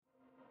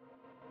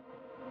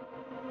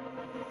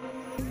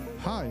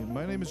Hi,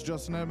 my name is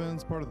Justin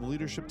Edmonds, part of the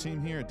leadership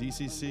team here at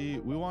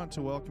DCC. We want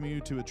to welcome you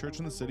to a Church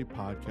in the City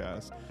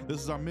podcast.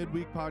 This is our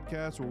midweek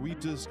podcast where we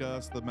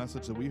discuss the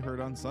message that we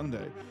heard on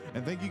Sunday.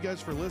 And thank you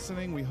guys for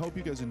listening. We hope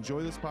you guys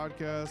enjoy this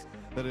podcast,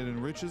 that it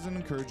enriches and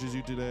encourages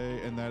you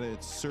today, and that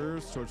it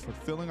serves towards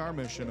fulfilling our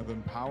mission of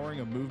empowering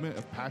a movement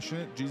of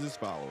passionate Jesus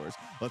followers.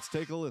 Let's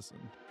take a listen.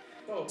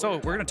 So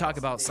we're going to talk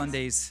about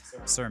Sunday's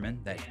sermon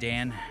that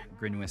Dan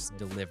Grinwis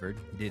delivered.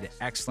 He did an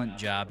excellent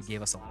job. He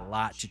gave us a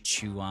lot to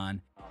chew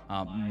on.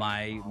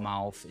 My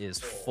mouth is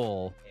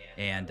full,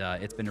 and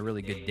it's been a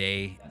really good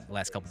day. The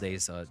last couple of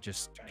days,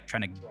 just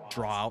trying to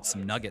draw out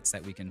some nuggets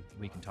that we can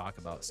talk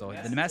about. So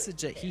the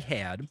message that he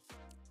had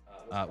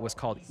was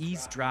called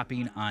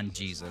Eavesdropping on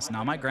Jesus.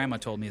 Now, my grandma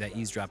told me that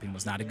eavesdropping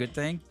was not a good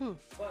thing,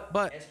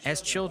 but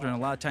as children, a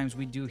lot of times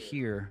we do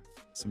hear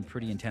some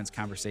pretty intense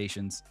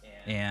conversations,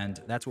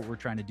 and that's what we're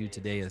trying to do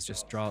today, is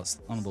just draw out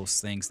one of those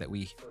things that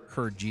we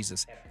heard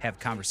Jesus have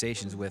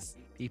conversations with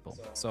people.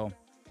 So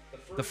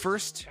the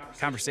first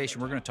conversation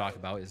we're going to talk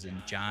about is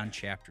in John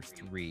chapter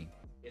 3.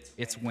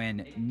 It's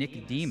when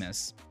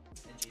Nicodemus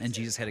and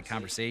Jesus had a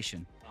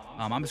conversation.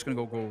 I'm just going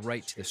to go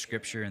right to the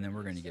scripture, and then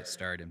we're going to get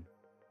started.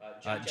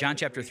 John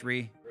chapter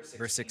 3,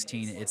 verse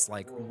 16, it's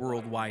like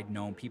worldwide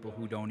known. People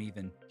who don't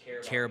even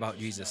care about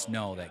Jesus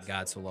know that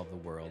God so loved the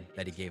world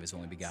that he gave his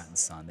only begotten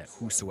Son, that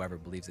whosoever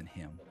believes in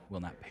him will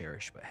not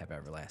perish but have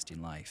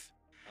everlasting life.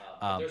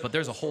 But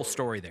there's a whole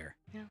story there.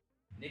 Yeah.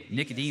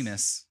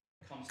 Nicodemus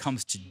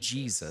comes to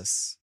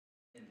Jesus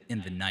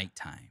in the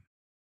nighttime.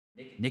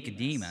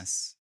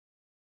 Nicodemus,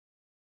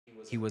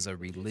 he was a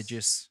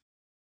religious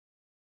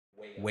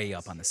way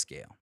up on the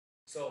scale.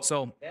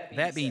 So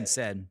that being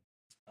said,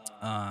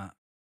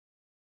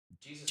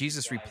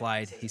 Jesus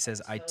replied, he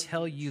says, "I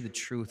tell you the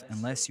truth,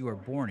 unless you are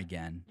born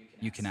again,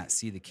 you cannot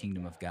see the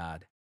kingdom of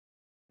God."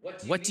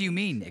 "What do you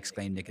mean?"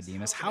 exclaimed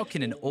Nicodemus. "How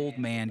can an old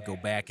man go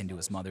back into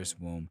his mother's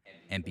womb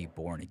and be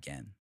born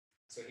again?"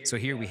 So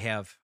here we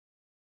have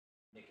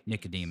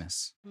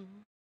Nicodemus,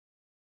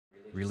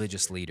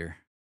 religious leader.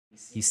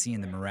 He's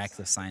seeing the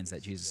miraculous signs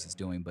that Jesus is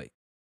doing, but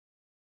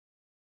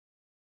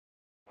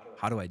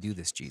how do I do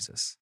this,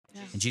 Jesus?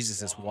 Yeah. And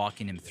Jesus is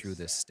walking him through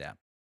this step.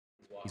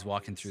 He's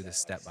walking through this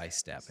step by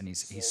step, and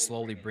he's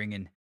slowly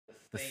bringing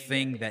the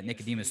thing that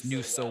Nicodemus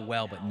knew so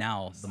well, but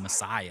now the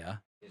Messiah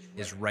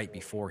is right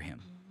before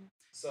him.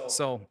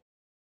 So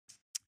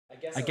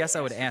I guess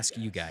I would ask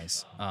you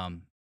guys,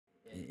 and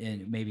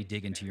maybe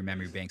dig into your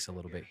memory banks a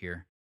little bit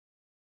here.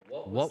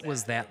 What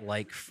was that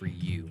like for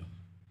you,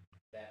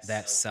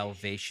 that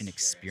salvation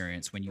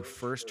experience, when you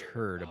first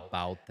heard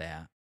about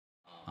that?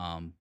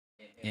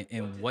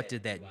 And what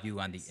did that do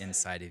on the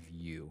inside of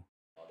you?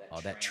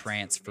 That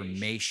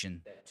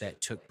transformation that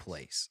took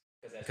place.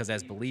 Because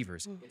as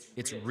believers,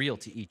 it's real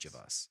to each of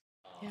us.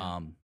 Yeah.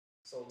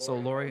 So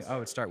Lori, I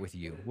would start with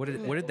you. What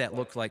did that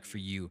look like for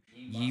you?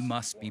 Ye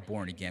must be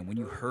born again. When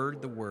you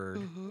heard the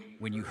word,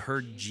 when you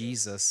heard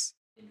Jesus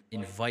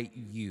invite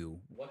you,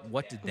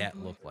 what did that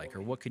look like,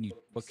 or what can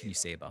you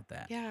say about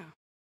that? Yeah.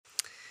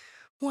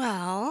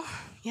 Well,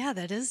 yeah,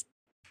 that is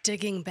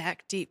digging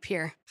back deep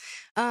here.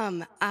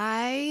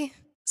 I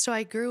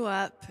grew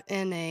up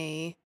in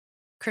a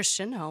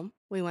Christian home.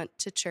 We went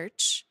to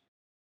church,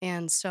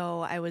 and so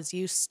I was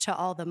used to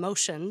all the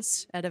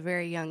motions at a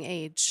very young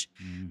age.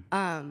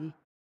 But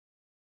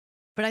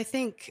I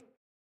think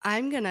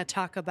I'm going to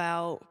talk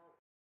about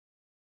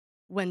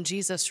when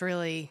Jesus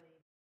really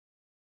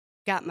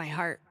got my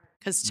heart,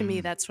 because to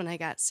me, that's when I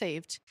got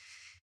saved.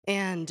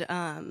 And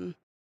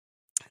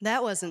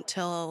that wasn't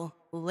till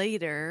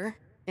later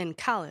in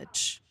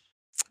college.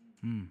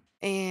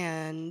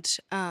 And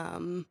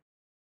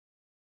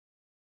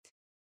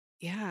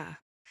yeah,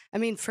 I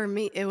mean, for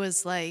me, it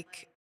was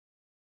like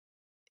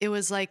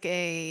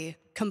a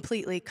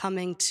completely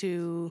coming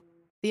to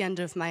the end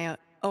of my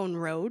own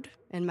road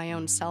and my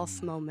own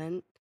self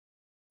moment.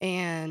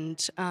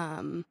 And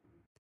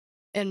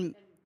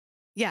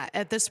yeah,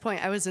 at this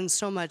point, I was in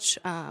so much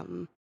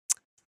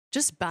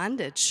just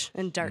bondage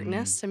and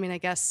darkness. I mean, I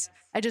guess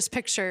I just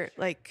picture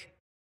like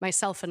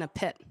myself in a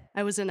pit.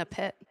 I was in a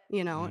pit,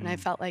 and I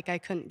felt like I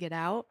couldn't get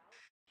out.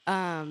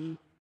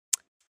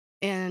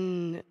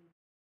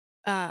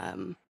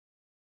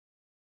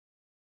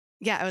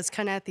 Yeah, I was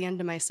kind of at the end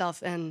of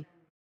myself, and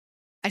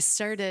I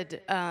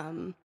started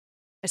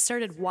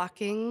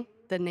walking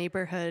the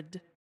neighborhood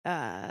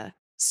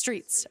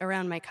streets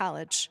around my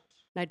college,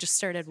 and I just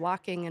started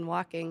walking and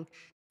walking,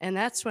 and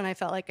that's when I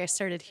felt like I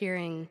started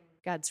hearing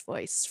God's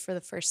voice for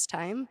the first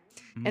time.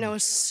 And I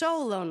was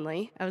so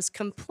lonely. I was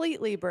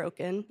completely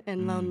broken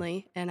and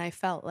lonely, and I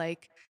felt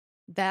like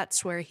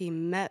that's where he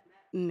met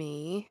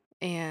me,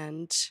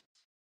 and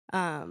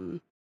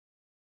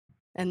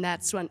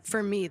that's when,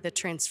 for me, the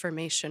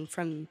transformation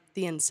from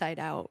the inside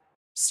out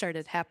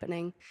started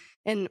happening.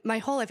 And my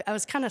whole life, I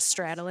was kind of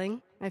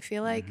straddling, I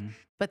feel like,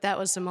 but that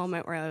was the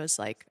moment where I was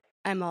like,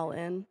 I'm all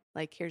in,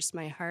 like, here's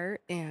my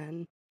heart.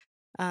 And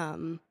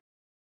it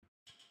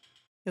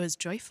was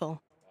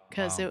joyful,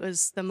 because Wow. it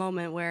was the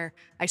moment where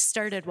I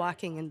started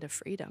walking into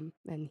freedom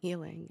and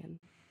healing. And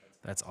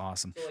That's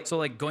awesome. So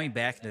like going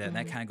back to that, and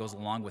that Mhm. kind of goes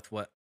along with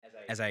what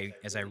as I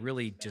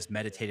really just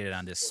meditated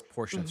on this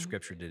portion of Mhm.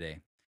 scripture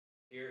today.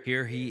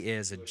 Here he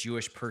is, a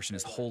Jewish person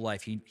his whole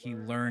life. He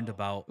learned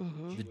about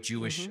Mhm. the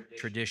Jewish Mhm.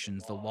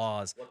 traditions, the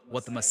laws,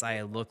 what the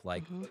Messiah looked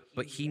like. Mhm.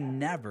 But he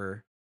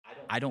never,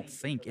 I don't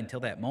think until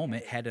that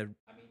moment had a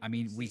I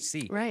mean, we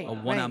see a Right.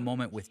 one-on Right.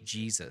 moment with Yeah.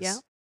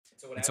 Jesus.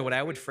 And so what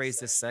I would phrase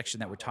this section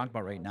that we're talking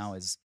about right now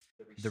is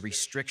the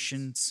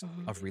restrictions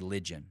Mhm. of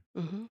religion.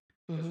 Mhm.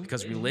 Mhm.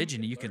 Because Mhm.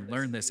 religion, you can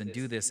learn this and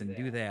do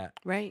that,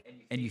 Right.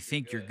 and you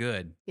think you're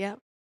good. Yeah.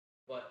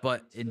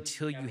 But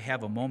until you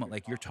have a moment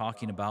like you're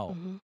talking about,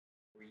 Mhm.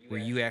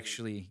 where you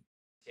actually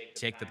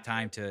take the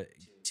time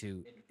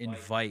to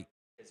invite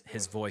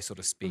his voice, so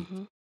to speak,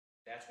 Mhm.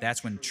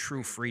 that's when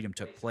true freedom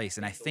took place.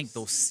 And I think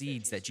those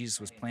seeds that Jesus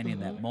was planting in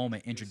that Mhm.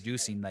 moment,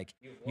 introducing, like,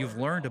 you've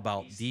learned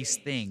about these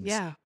things,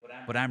 Yeah.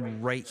 but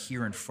I'm right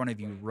here in front of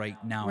you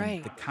right now. And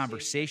Right. the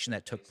conversation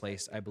that took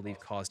place, I believe,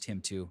 caused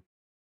him to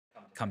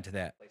come to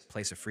that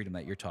place of freedom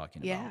that you're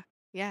talking about. Yeah.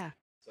 Yeah.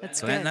 That's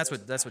So good.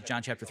 that's what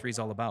John chapter 3 is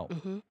all about.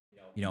 Mhm.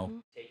 You know,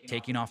 Mhm.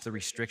 taking off the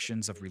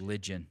restrictions of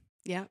religion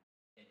Yeah.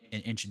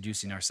 and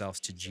introducing ourselves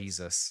to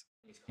Jesus.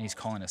 And he's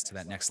calling us to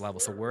that next level.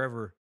 So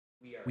wherever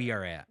we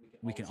are at,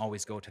 we can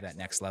always go to that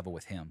next level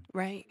with him.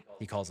 Right.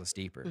 He calls us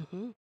deeper.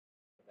 Mhm.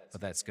 But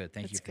that's good.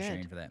 Thank you That's for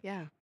sharing good. for that.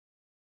 Yeah.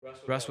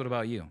 Russ, what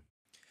about you?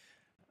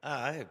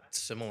 I had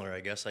similar, I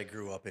guess. I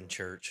grew up in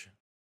church,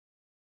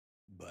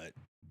 but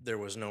there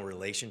was no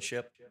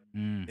relationship,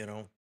 Mm, you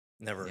know,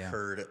 never yeah.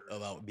 heard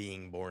about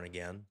being born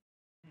again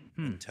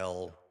Hmm.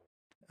 until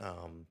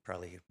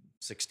probably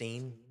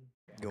 16,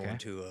 Okay. going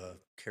to a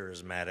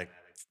charismatic,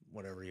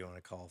 whatever you want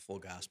to call, full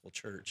gospel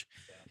church.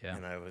 Yeah.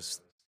 And I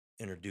was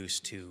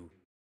introduced to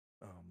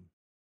um,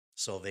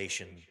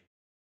 salvation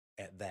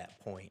at that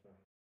point.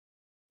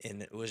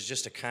 And it was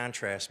just a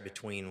contrast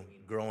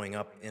between growing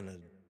up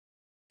in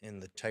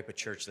the type of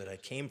church that I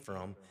came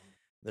from.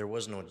 There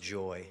was no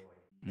joy.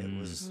 It Mm.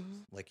 was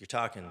Mhm. like you're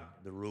talking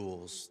the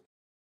rules,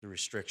 the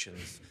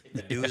restrictions,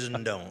 the Yeah. do's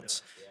and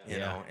don'ts, you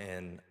Yeah. know.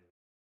 And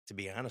to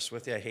be honest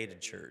with you, I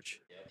hated church.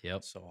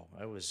 Yep. So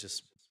I was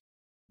just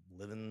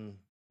living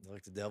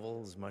like the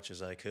devil as much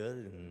as I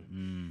could. And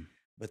Mm.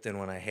 but then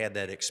when I had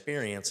that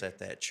experience at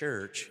that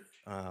church,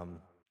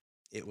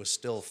 it was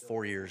still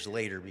 4 years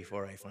later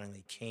before I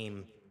finally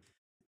came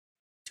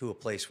to a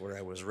place where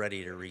I was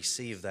ready to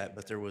receive that.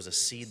 But there was a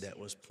seed that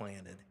was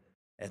planted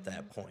at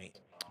that Mhm.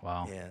 point,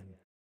 Wow. and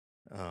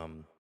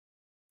um,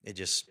 it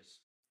just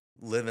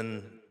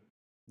living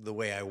the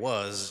way I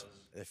was.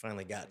 I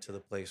finally got to the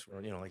place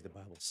where, like the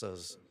Bible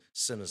says,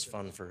 sin is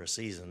fun for a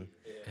season.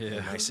 Yeah.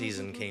 And my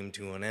season came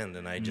to an end,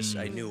 and I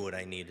Mm. knew what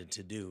I needed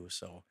to do.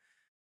 So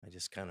I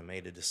just kind of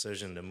made a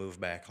decision to move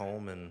back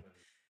home, and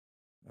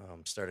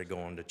started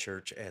going to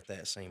church at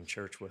that same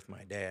church with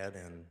my dad.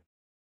 And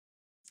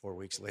 4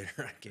 weeks later,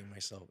 I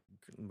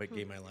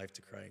gave my life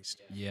to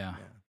Christ. Yeah.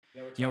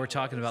 Yeah. We're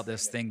talking about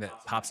this thing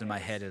that pops in my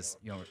head is,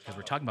 because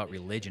we're talking about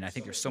religion. I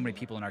think there's so many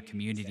people in our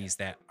communities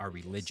that are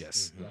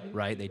religious, Hmm. Mhm.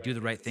 right? They do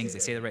the right things, they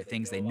say the right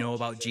things, they know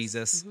about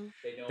Jesus, Mhm.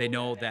 they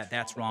know that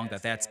that's wrong,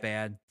 that that's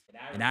bad.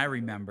 And I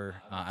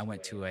remember I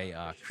went to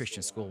a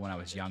Christian school when I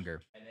was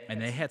younger, and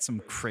they had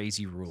some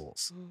crazy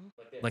rules. Mhm.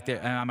 Like,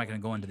 and I'm not going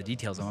to go into the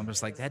details of them. I'm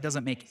just like, that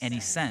doesn't make any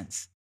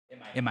sense.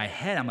 In my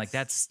head, I'm like,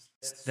 that's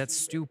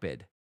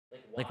stupid.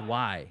 Like,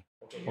 why?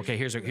 Okay,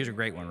 here's a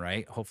great one,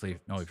 right? Hopefully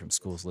nobody from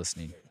school's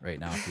listening right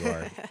now. If you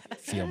are,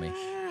 feel me.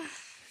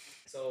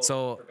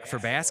 So for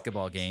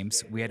basketball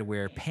games, we had to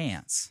wear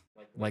pants,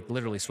 like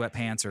literally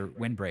sweatpants or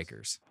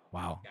windbreakers.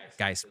 Wow.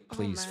 Guys, Oh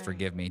please my.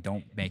 forgive me.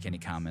 Don't make any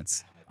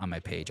comments on my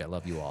page. I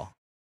love you all.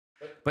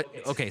 But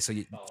okay, so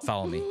you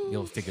follow me.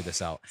 You'll figure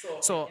this out.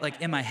 So,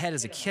 like, in my head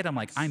as a kid, I'm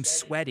like, I'm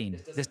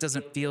sweating. This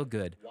doesn't feel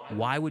good.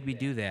 Why would we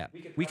do that?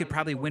 We could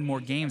probably win more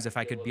games if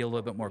I could be a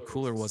little bit more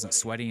cooler, wasn't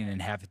sweating,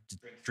 and have to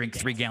drink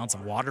 3 gallons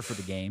of water for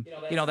the game.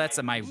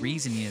 That's my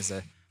reasoning as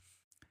a.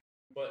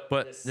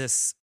 But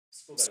this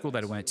school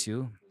that I went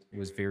to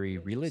was very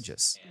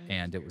religious,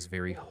 and it was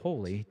very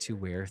holy to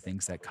wear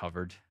things that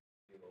covered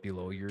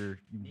below your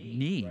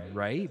knee,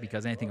 right?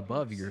 Because anything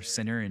above, you're a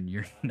sinner and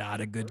you're not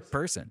a good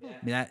person. I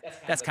mean,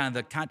 that's kind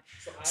of the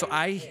So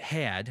I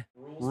had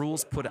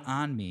rules put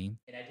on me,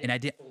 and I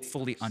didn't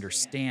fully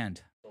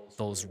understand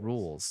those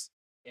rules.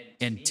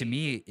 And to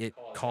me, it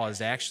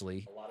caused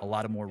actually a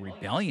lot of more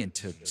rebellion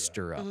to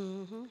stir up.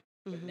 Mhm.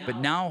 Mhm. But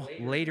now,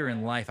 later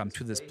in life, I'm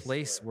to this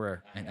place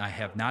where, and I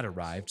have not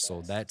arrived.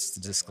 So that's the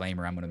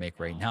disclaimer I'm going to make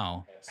right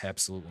now.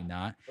 Absolutely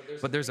not.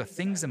 But there's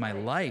things in my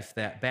life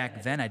that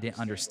back then I didn't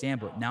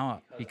understand, but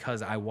now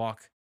because I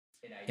walk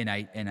and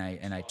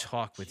I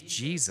talk with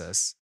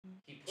Jesus,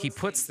 He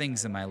puts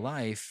things in my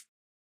life.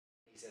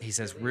 He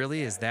says,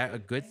 "Really, is that a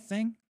good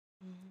thing?"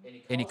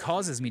 Mhm. And He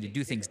causes me to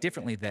do things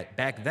differently that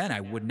back then I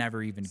would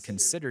never even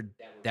considered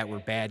that were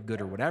bad,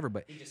 good, or whatever.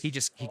 But He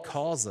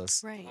calls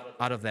us Right.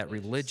 out of that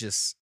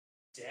religious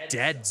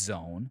dead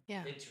zone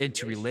Yeah.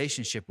 into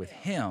relationship with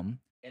Him,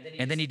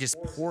 And then he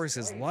just pours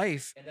his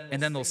life,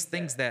 and then those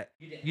things that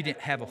you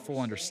didn't have a full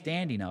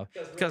understanding of,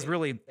 because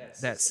really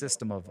that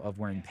system of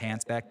wearing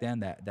pants back then,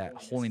 that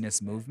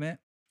holiness movement,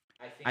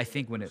 I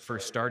think when it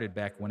first started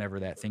back whenever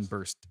that thing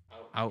burst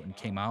out and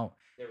came out,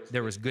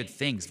 there was good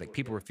things. Like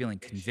people were feeling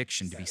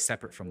conviction to be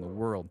separate from the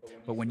world.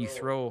 But when you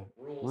throw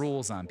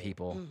rules on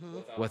people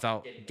Mm-hmm.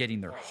 without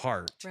getting their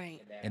heart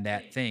Right. in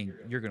that thing,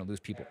 you're going to lose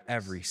people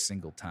every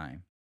single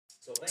time.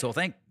 So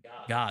thank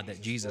God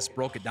that Jesus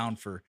broke it down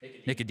for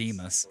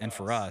Nicodemus and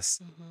for us.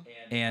 Mm-hmm.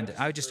 And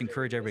I would just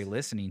encourage everybody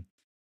listening,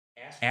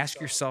 ask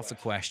yourself the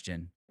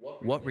question,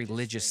 what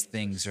religious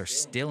things are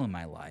still in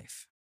my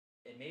life?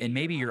 And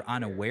maybe you're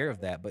unaware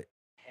of that, but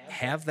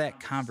have that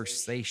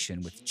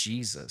conversation with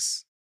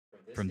Jesus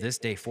from this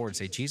day forward.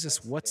 Say,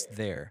 Jesus, what's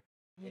there?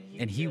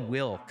 And he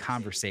will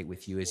conversate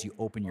with you as you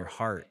open your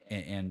heart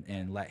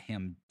and let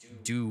him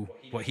do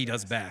what he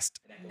does best.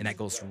 And that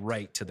goes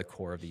right to the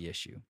core of the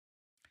issue.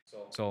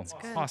 So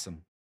Good.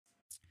 awesome.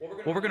 Well,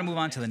 we're going to move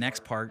on to the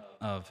next part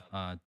of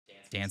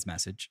Dan's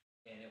message.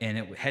 And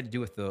it had to do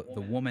with the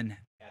woman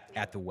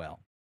at the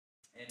well.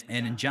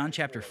 And in John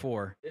chapter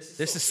 4,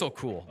 this is so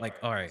cool. Like,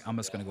 all right, I'm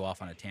just going to go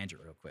off on a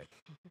tangent real quick.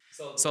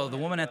 So the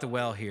woman at the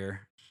well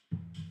here,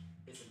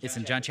 it's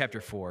in John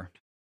chapter 4.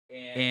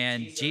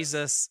 And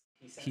Jesus,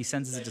 he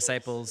sends his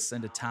disciples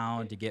into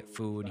town to get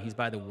food. He's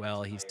by the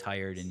well, he's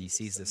tired, and he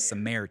sees this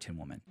Samaritan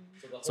woman.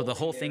 So the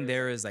whole thing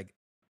there is like,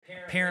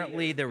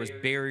 apparently there was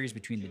barriers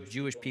between the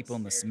Jewish people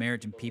and the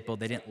Samaritan people.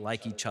 They didn't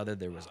like each other.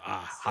 There was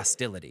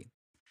hostility.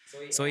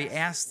 So he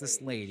asked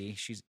this lady,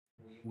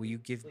 will you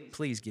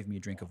please give me a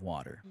drink of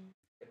water?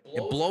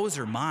 It blows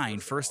her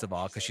mind, first of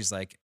all, because she's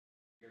like,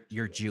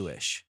 you're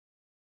Jewish.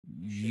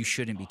 You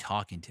shouldn't be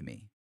talking to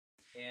me.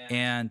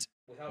 And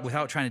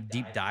without trying to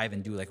deep dive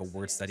and do like a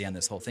word study on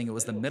this whole thing, it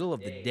was the middle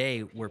of the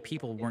day where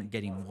people weren't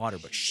getting water,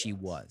 but she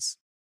was.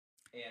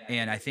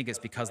 And I think it's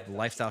because of the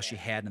lifestyle she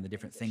had and the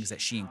different things that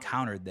she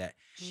encountered that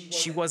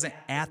she wasn't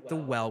at the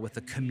well with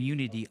a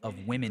community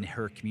of women in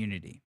her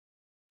community.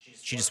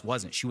 She just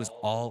wasn't. She was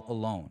all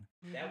alone.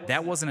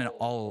 That wasn't an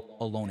all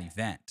alone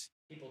event.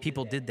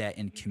 People did that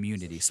in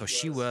community. So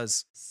she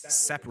was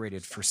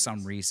separated for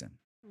some reason.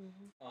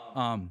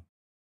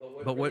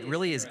 But what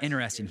really is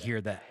interesting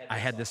here that I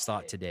had this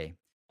thought today,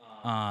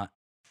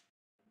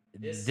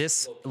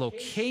 this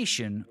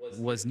location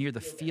was near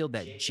the field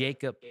that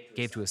Jacob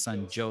gave to his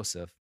son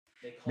Joseph.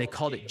 They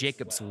called it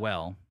Jacob's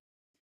Well.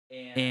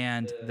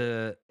 And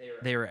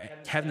they were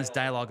having this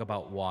dialogue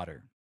about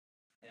water.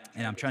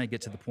 And I'm trying to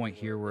get to the point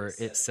here where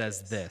it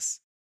says this.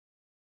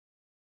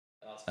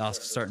 I'll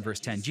start in verse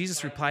 10.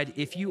 Jesus replied,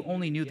 if you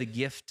only knew the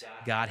gift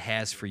God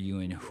has for you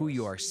and who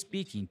you are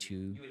speaking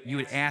to, you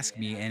would ask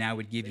me and I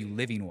would give you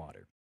living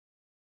water.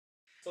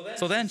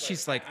 So then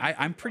she's like,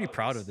 I'm pretty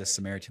proud of this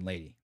Samaritan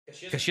lady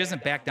because she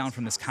doesn't back down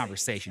from this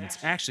conversation.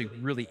 It's actually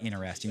really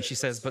interesting. She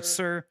says, but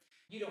sir,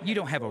 you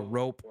don't have a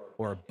rope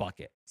or a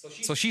bucket.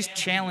 So she's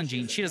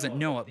challenging, she doesn't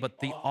know it, but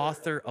the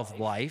author of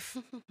life,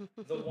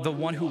 the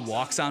one who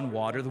walks on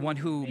water, the one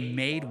who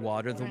made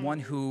water, the one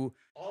who,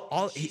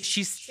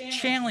 she's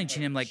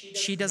challenging him like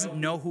she doesn't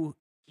know who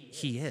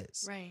he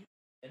is. Right.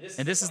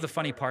 And this is the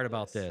funny part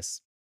about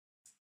this,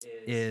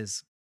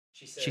 is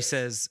she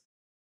says,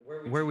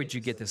 where would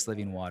you get this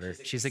living water?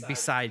 She's like,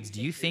 besides,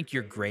 do you think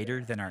you're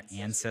greater than our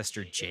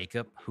ancestor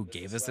Jacob who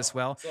gave us this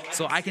well?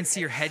 So I can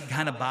see her head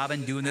kind of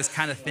bobbing, doing this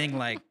kind of thing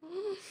like,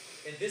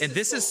 and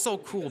this is so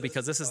cool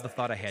because this is the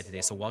thought I had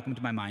today. So welcome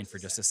to my mind for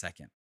just a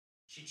second.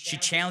 She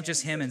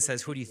challenges him and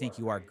says, who do you think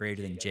you are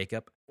greater than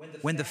Jacob?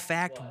 When the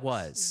fact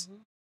was,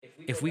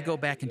 if we go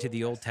back into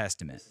the Old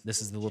Testament,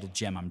 this is the little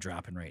gem I'm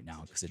dropping right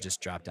now because it just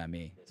dropped on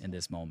me in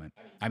this moment.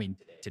 I mean,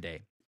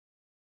 today.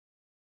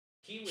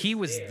 He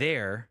was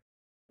there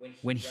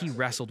when he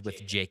wrestled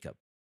with Jacob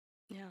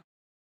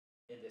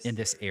in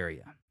this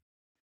area.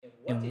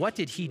 And what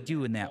did he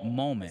do in that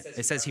moment?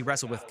 It says he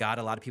wrestled with God.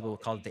 A lot of people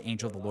call it the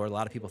angel of the Lord. A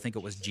lot of people think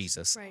it was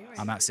Jesus. Right.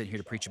 I'm not sitting here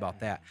to preach about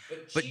that.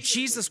 But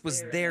Jesus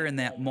was there in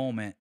that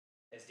moment,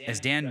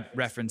 as Dan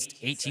referenced,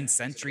 18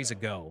 centuries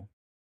ago.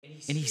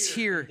 And he's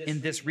here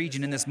in this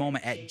region, in this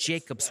moment, at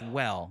Jacob's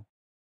well.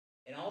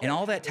 And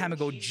all that time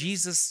ago,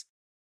 Jesus,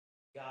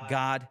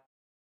 God,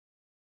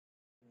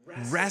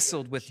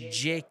 wrestled with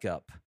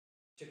Jacob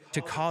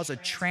to cause a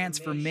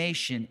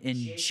transformation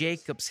in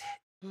Jacob's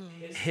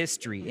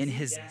history, in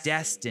his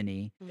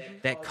destiny,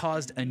 that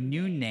caused a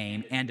new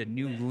name and a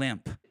new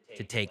limp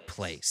to take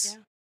place.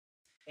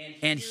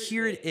 And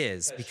here it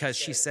is, because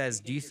she says,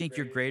 do you think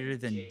you're greater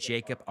than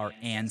Jacob, our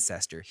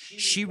ancestor?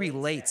 She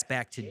relates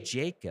back to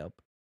Jacob.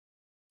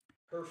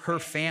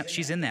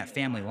 She's in that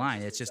family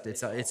line. It's just,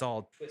 it's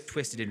all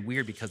twisted and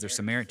weird because they're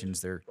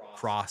Samaritans, they're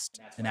crossed,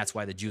 and that's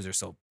why the Jews are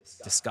so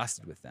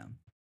disgusted with them.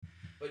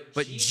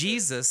 But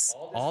Jesus,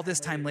 all this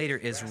time later,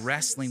 is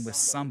wrestling with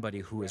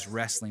somebody who is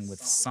wrestling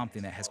with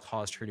something that has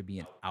caused her to be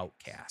an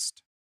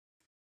outcast.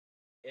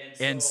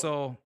 And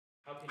so,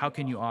 how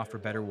can you offer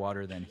better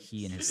water than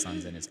he and his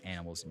sons and his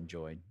animals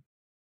enjoyed?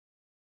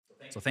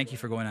 So thank you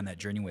for going on that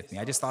journey with me.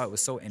 I just thought it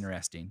was so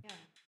interesting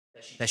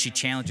that she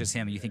challenges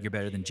him. You think you're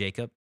better than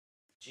Jacob?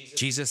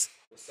 Jesus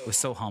was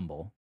so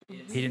humble.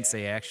 He didn't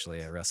say,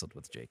 actually, I wrestled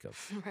with Jacob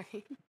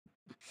Right.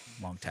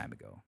 a long time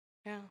ago.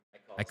 Yeah.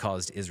 I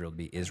caused Israel to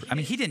be Israel. I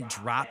mean, he didn't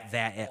drop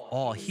that at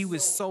all. He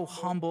was so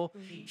humble.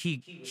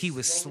 He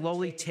was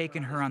slowly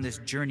taking her on this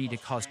journey to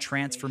cause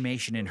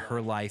transformation in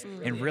her life.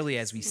 And really,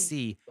 as we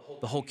see,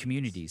 the whole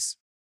community's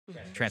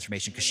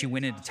transformation, because she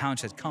went into town and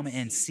said, come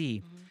and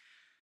see.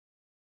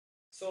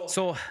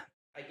 So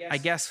I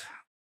guess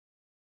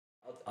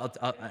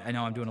I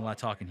know I'm doing a lot of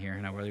talking here,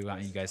 and I really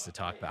want you guys to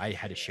talk, but I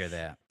had to share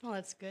that. Well,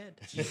 that's good.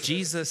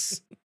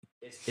 Jesus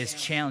is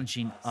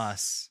challenging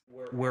us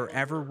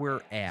wherever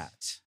we're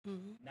at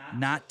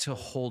not to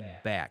hold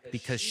back,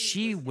 because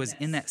she was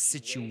in that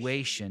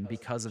situation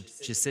because of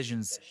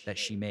decisions that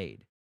she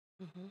made.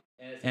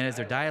 And as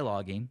they're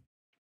dialoguing,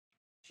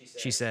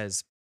 she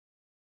says,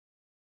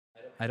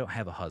 I don't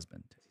have a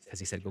husband, because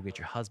he said, go get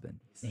your husband.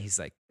 And he's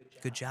like,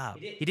 good job.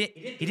 He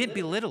didn't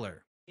belittle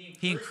her.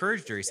 He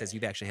encouraged her. He says,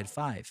 you've actually had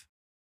 5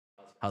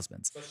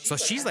 husbands. So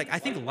she's like, I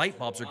think light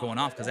bulbs are going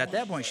off, because at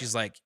that point she's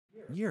like,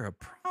 you're a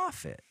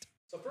prophet.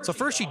 So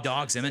first she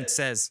dogs him and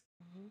says,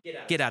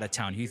 get out of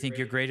town. You think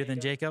you're greater than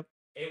Jacob?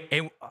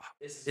 And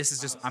this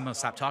is just, I'm going to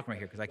stop talking right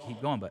here because I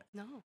keep going. But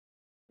No.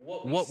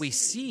 what we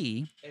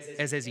see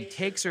is as he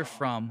takes her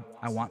from,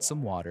 I want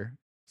some water.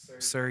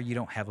 Sir, you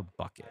don't have a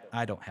bucket.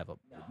 I don't have a,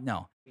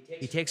 no.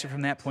 He takes her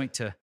from that point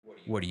to,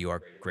 what, you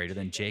are greater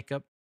than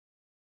Jacob?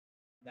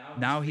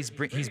 Now he's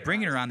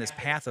bringing her on this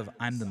path of,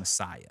 I'm the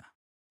Messiah.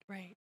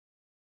 Right.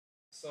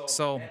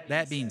 So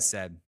that being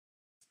said,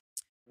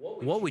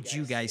 what would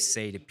you guys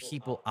say to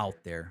people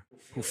out there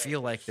who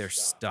feel like they're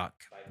stuck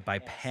by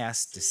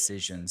past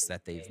decisions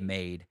that they've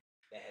made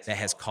that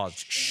has caused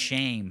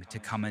shame to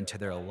come into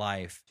their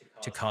life,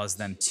 to cause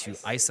them to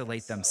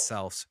isolate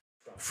themselves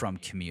from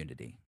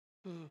community?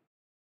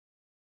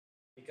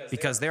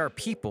 Because there are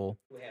people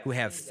who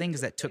have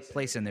things that took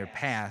place in their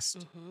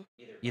past,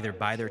 either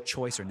by their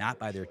choice or not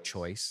by their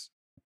choice.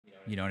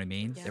 You know what I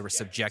mean? Yeah. They were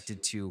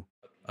subjected to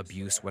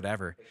abuse,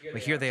 whatever.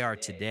 But here they are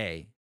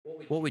today.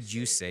 What would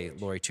you say,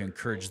 Lori, to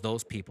encourage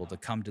those people to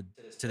come to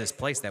this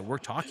place that we're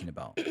talking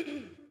about?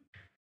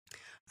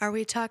 Are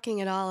we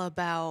talking at all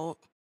about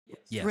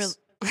Yes.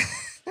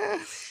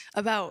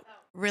 about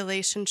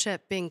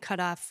relationship being cut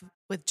off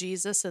with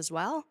Jesus as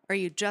well? Or are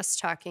you just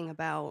talking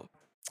about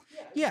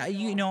Yeah,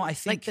 you know, I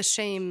think like the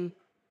shame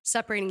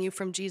separating you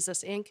from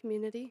Jesus and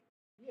community?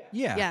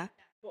 yeah, Yeah.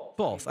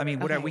 both. I mean,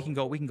 whatever Okay.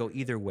 we can go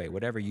either way,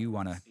 whatever you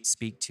want to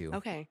speak to.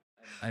 Okay.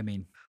 I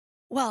mean,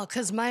 Well,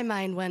 because my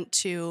mind went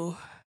to,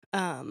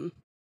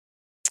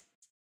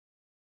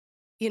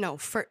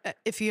 for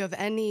if you have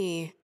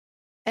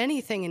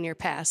anything in your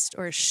past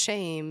or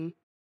shame,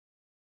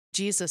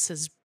 Jesus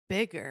is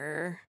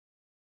bigger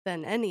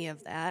than any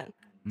of that.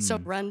 So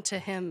run to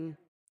him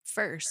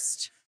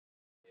first.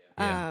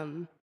 Yeah.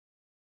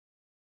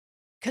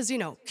 Because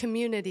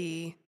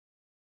community,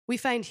 we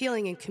find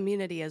healing in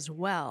community as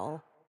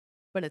well,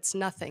 but it's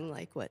nothing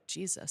like what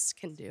Jesus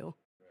can do.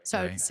 So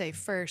I Right. would say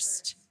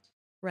first,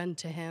 run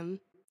to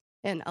him,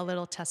 and a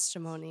little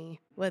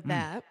testimony with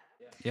that.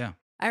 Yeah.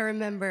 I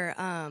remember,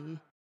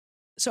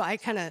 so I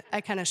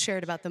kind of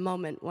shared about the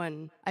moment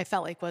when I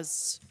felt like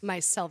was my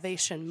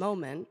salvation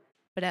moment.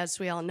 But as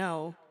we all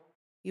know,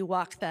 you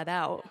walk that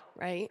out,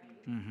 right?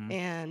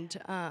 And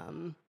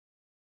I'm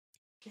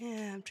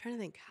trying to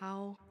think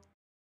how.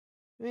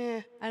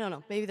 I don't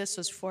know. Maybe this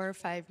was 4 or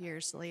 5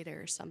 years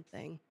later or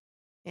something.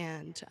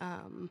 And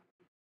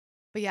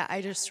but yeah,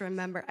 I just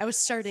remember I was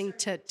starting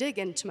to dig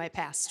into my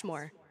past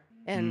more,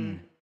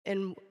 and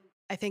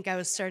I think I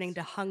was starting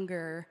to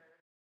hunger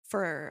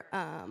for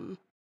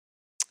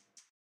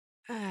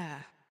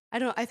I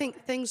don't know, I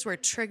think things were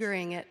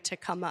triggering it to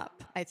come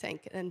up, I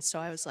think. And so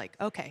I was like,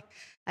 okay,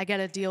 I got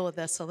to deal with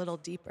this a little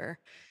deeper.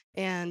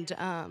 And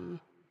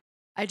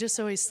I just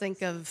always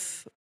think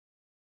of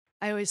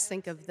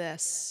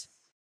this.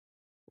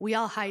 We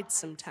all hide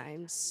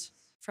sometimes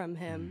from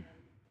him,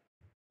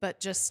 but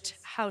just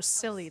how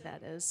silly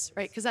that is,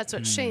 right? Because that's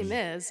what shame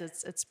is.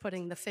 It's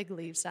putting the fig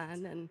leaves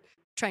on and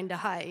trying to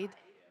hide.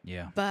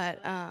 Yeah. But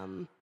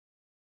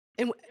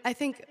and I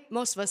think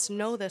most of us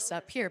know this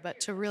up here, but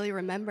to really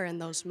remember in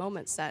those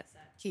moments that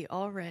he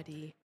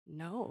already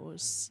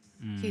knows,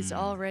 he's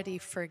already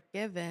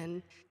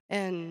forgiven.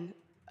 And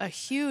a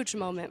huge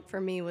moment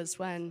for me was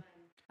when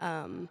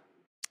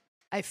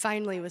I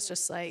finally was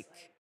just like,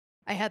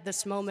 I had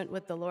this moment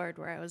with the Lord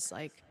where I was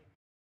like,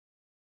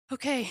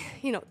 okay,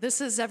 this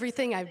is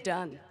everything I've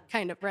done,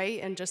 kind of, right?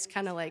 And just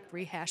kind of like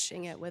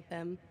rehashing it with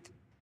him.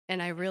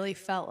 And I really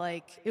felt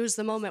like it was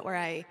the moment where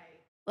I,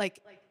 like,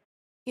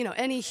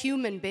 any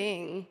human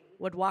being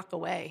would walk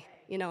away,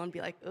 and be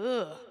like,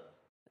 ugh,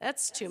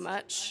 that's too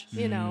much,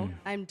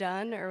 I'm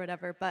done or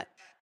whatever. But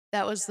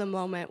that was the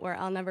moment where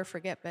I'll never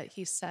forget, but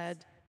he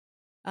said,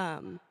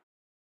 I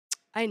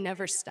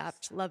never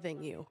stopped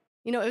loving you.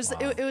 It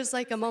was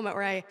like a moment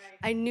where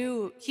I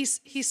knew he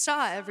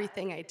saw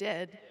everything I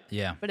did,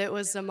 Yeah. but it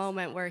was a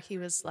moment where he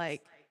was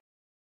like,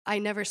 I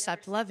never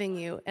stopped loving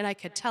you. And I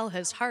could tell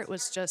his heart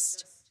was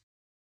just,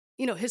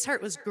 his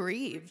heart was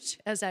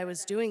grieved as I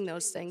was doing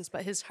those things,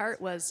 but his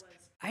heart was,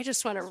 I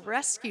just want to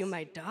rescue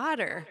my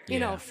daughter,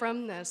 Yeah.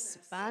 from this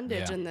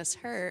bondage Yeah. and this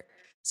hurt.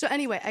 So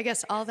anyway, I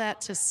guess all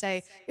that to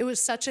say, it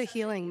was such a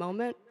healing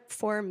moment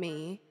for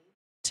me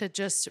to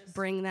just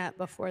bring that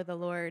before the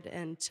Lord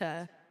and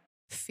to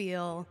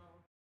feel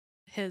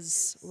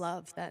his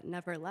love that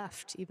never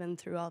left, even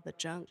through all the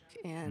junk.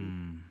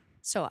 And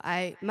so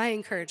my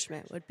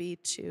encouragement would be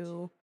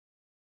to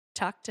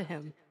talk to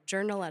him,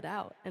 journal it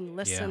out, and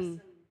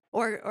listen,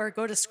 or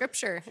go to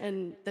scripture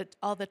and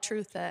all the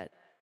truth that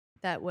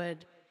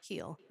would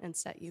heal and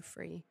set you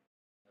free.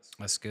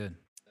 That's good.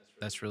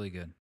 That's really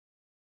good.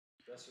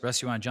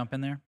 Russ, you want to jump in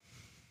there?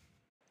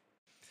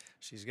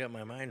 She's got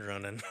my mind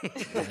running.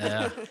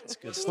 Yeah. It's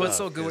good stuff. Well, it's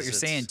so good what 'cause you're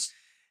saying.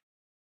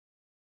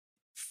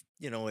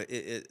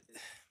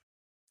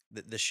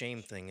 The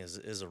shame thing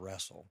is a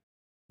wrestle,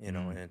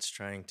 and it's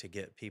trying to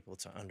get people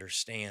to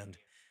understand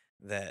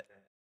that,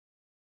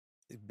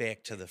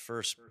 back to the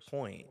first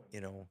point,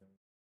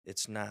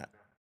 it's not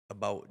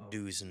about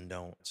do's and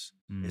don'ts.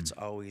 It's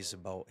always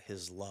about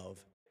his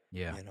love.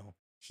 Yeah.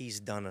 He's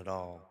done it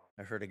all.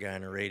 I heard a guy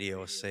on the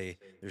radio say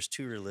there's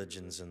two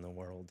religions in the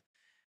world.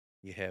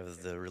 You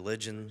have the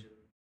religion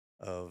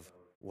of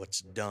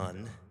what's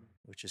done,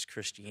 which is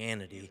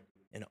Christianity,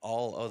 and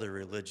all other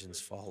religions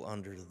fall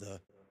under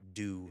the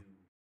do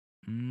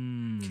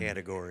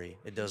category.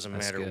 It doesn't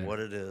That's matter good. what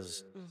it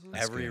is.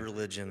 That's Every good.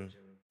 religion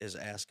is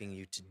asking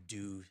you to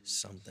do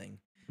something,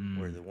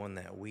 where the one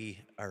that we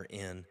are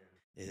in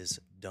is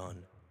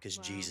done, because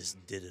Jesus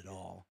did it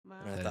all. And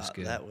I That is thought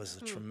good. that was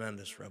a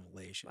tremendous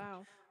revelation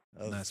Wow.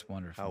 of That's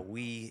wonderful. how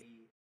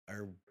we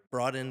are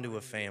brought into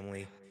a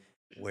family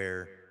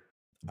where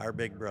our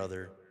big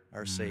brother,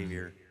 our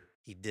Savior,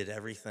 he did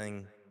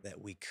everything that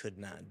we could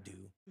not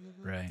do,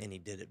 Right. and he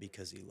did it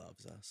because he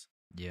loves us.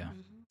 Yeah.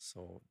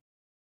 So,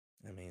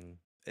 I mean,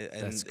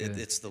 That's good.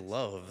 it's the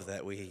love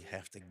that we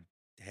have to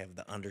have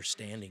the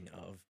understanding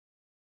of,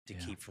 to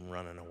keep from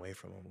running away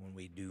from him when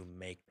we do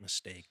make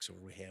mistakes, or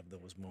we have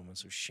those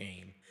moments of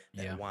shame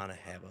that want to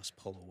have us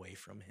pull away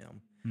from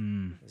him.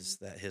 Is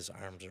that his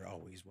arms are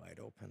always wide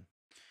open.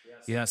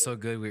 Yeah, so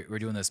good. We're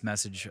doing this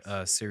message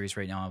series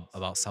right now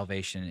about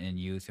salvation in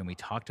youth, and we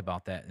talked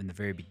about that in the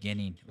very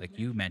beginning. Like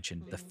you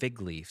mentioned, the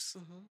fig leaves.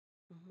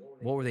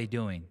 What were they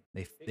doing?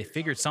 They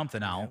figured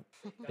something out.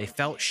 They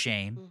felt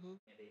shame,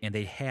 and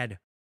they had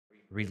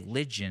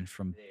religion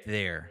from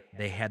there.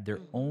 They had their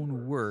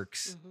own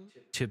works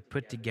to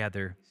put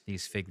together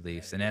these fig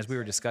leaves. And as we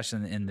were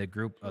discussing in the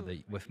group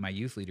with my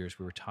youth leaders,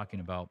 we were talking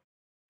about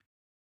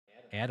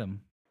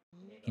Adam.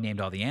 He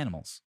named all the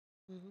animals.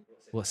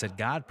 Well, it said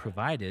God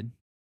provided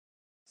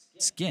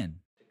skin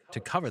to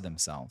cover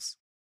themselves.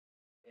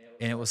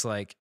 And it was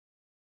like,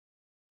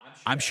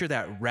 I'm sure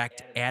that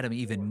wrecked Adam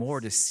even more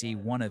to see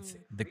one of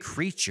the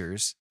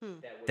creatures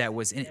that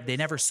was in, they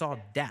never saw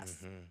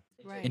death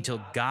Right.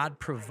 until God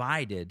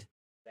provided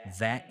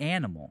that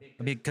animal.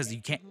 I mean, because he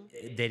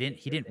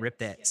didn't rip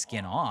that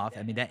skin off.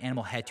 I mean, that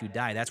animal had to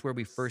die. That's where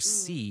we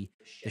first see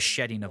the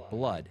shedding of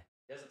blood.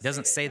 It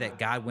doesn't say that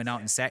God went out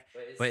and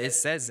but it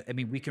says, I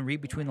mean, we can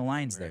read between the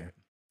lines there.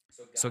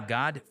 So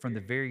God, from the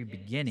very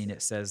beginning,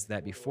 it says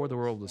that before the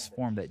world was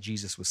formed, that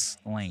Jesus was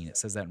slain. It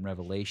says that in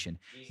Revelation.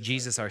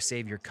 Jesus, our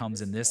Savior,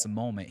 comes in this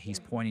moment. He's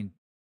pointing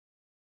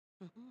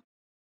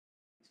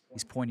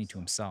to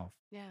himself.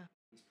 Yeah.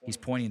 He's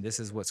pointing,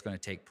 this is what's going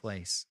to take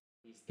place.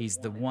 He's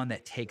the one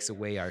that takes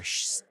away our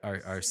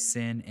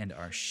sin and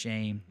our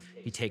shame.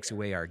 He takes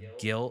away our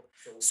guilt.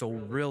 So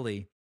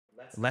really,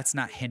 let's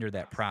not hinder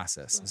that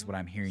process, is what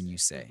I'm hearing you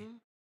say.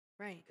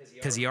 Right.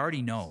 Because he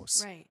already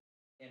knows. Right.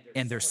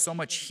 And there's so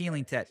much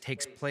healing that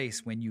takes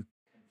place when you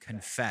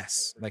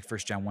confess. Like 1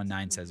 John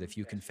 1:9 says, if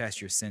you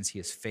confess your sins, he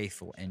is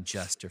faithful and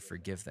just to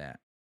forgive that.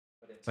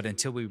 But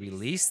until we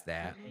release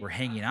that, we're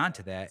hanging on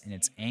to that, and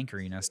it's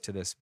anchoring us to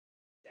this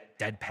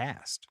dead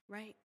past.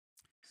 Right.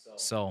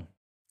 So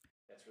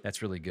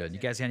that's really good. You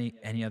guys,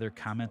 any other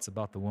comments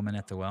about the woman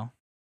at the well?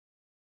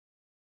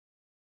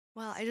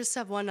 Well, I just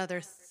have one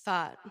other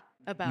thought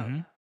about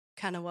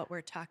kind of what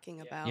we're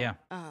talking about. Yeah.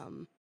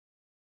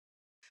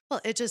 Well,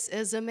 it just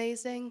is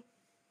amazing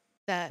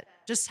that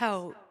just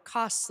how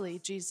costly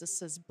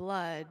Jesus's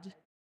blood,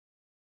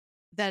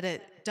 that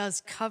it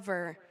does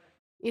cover,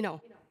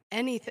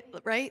 anything,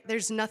 right?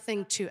 There's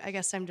nothing I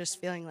guess I'm just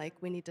feeling like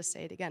we need to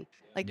say it again.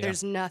 Like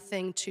there's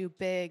nothing too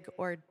big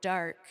or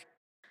dark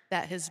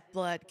that his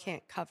blood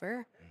can't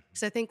cover.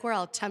 Because I think we're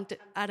all tempted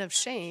out of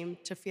shame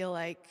to feel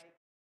like,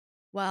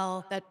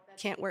 well, that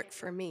can't work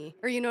for me.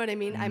 Or you know what I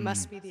mean? I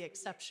must be the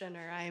exception,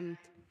 or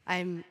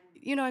I'm,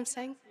 you know what I'm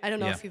saying? I don't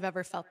know if you've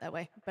ever felt that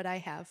way, but I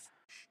have.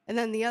 And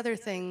then the other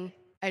thing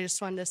I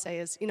just wanted to say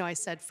is, I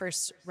said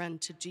first run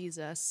to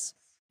Jesus,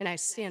 and I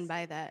stand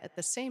by that. At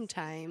the same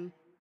time,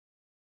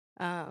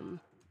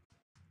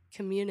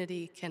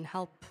 community can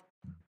help,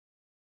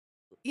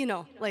 I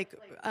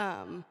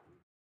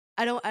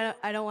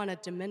don't want to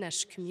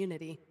diminish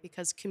community,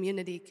 because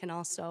community can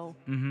also,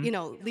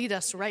 lead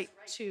us right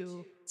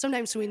to,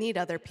 sometimes we need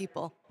other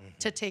people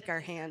to take our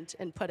hand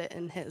and put it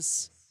in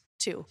his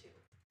too.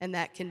 And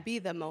that can be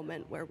the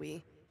moment where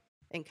we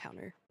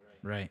encounter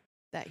Right.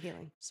 that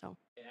healing. So,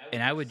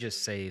 And I would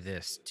just say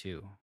this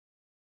too,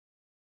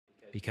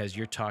 because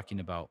you're talking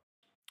about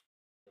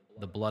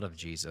the blood of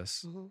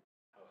Jesus, mhm,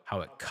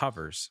 how it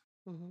covers.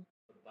 mhm.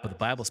 But the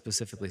Bible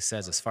specifically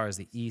says, as far as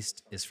the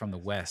east is from the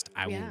west,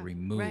 I will Yeah,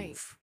 remove. right.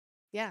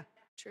 Yeah,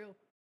 true.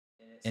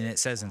 And it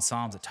says in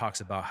Psalms, it talks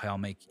about how I'll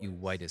make you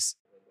white as,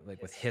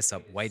 like with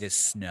hyssop, white as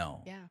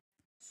snow. Yeah,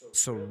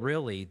 So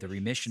really, the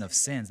remission of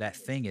sins, that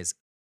thing is,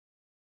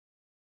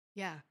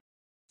 yeah,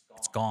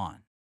 it's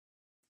gone.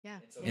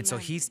 yeah. And so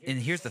Amen. and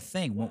here's the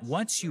thing,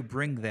 once you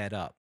bring that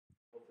up,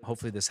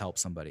 hopefully this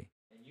helps somebody,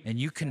 and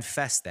you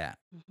confess that,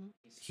 Mhm,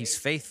 he's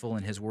faithful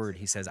in his word.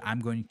 He says, I'm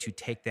going to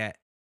take that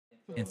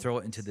and throw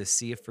it into the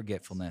sea of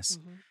forgetfulness.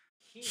 mhm,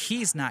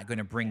 He's not going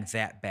to bring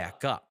that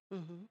back up.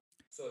 mhm.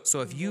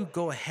 So if you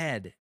go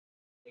ahead,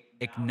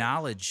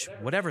 acknowledge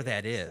whatever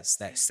that is,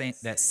 that sin,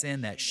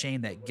 that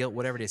shame, that guilt,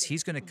 whatever it is,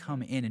 he's going to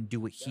come in and do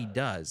what he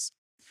does.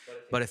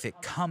 But if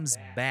it comes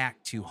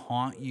back to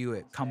haunt you,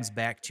 it comes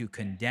back to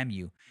condemn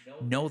you,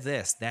 know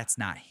this, that's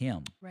not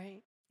him.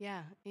 Right.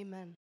 Yeah.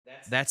 Amen.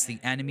 That's the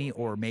enemy,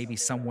 or maybe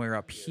somewhere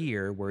up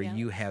here where Yeah.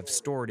 you have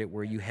stored it,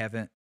 where you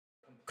haven't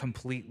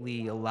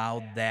completely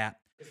allowed that.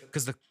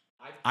 Because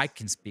I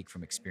can speak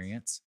from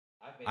experience.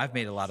 I've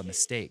made a lot of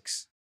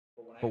mistakes.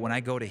 But when I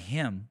go to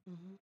him,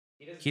 Mhm.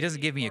 he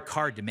doesn't give me a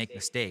card to make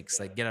mistakes,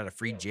 like get out of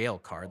free jail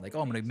card. Like,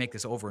 oh, I'm going to make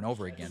this over and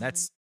over again.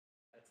 That's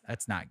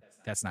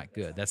not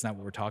good. That's not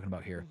what we're talking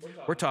about here.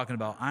 We're talking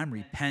about I'm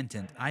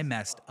repentant. I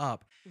messed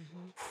up.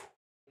 Mhm.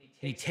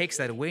 And he takes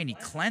that away and he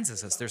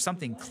cleanses us. There's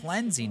something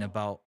cleansing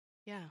about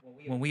Yeah.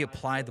 when we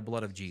apply the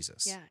blood of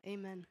Jesus. Yeah.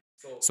 Amen.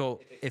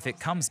 So if it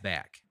comes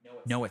back,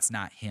 no, it's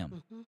not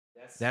him. Mhm.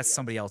 That's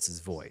somebody else's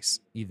voice,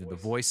 either the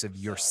voice of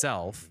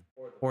yourself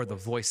or the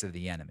voice of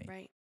the enemy.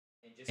 Right.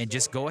 And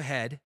just go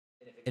ahead.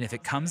 And if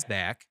it comes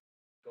back,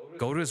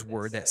 go to his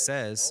word that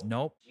says,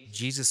 nope,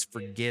 Jesus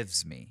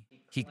forgives me.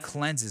 He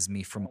cleanses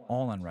me from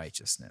all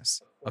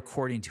unrighteousness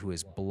according to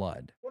his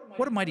blood.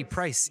 What a mighty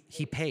price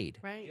he paid.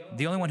 Right.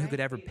 The only one who Right. could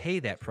ever pay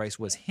that price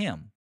was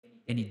him.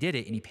 And he did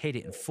it, and he paid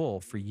it in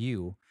full for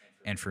you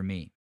and for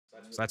me.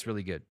 So that's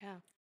really good. Yeah.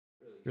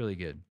 Really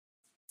good.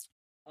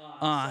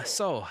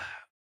 So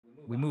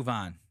we move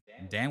on.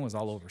 Dan was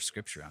all over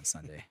scripture on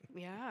Sunday.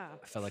 Yeah.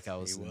 I felt like I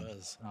was. He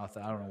was. I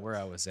don't know where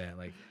I was at.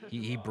 Like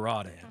he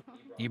brought it.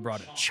 He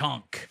brought a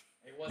chunk.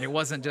 It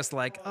wasn't just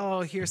like,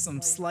 oh, here's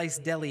some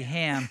sliced deli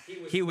ham.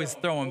 He was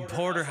throwing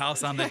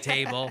porterhouse on the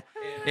table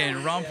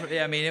and rump.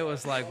 I mean, it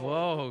was like,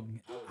 whoa.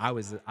 I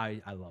loved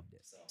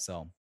it.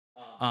 So,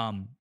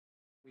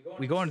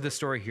 we go into the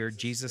story here.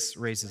 Jesus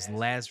raises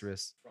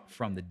Lazarus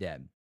from the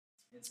dead,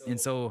 and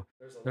so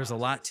there's a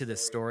lot to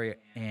this story.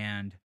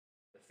 And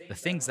the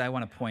things I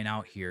want to point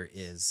out here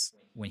is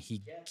when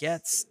he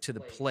gets to the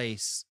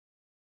place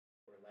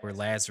where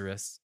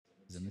Lazarus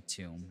is in the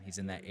tomb, he's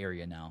in that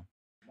area now.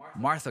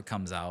 Martha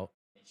comes out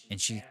and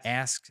she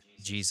asks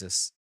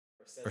Jesus,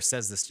 or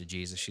says this to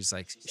Jesus.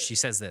 She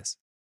says this,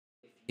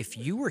 if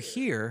you were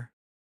here,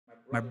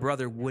 my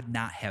brother would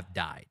not have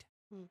died.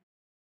 Hmm.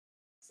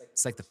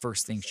 It's like the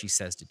first thing she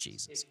says to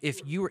Jesus.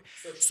 If you were,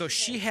 so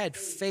she had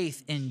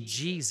faith in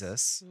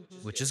Jesus,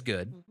 Mhm. which is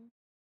good. Mhm.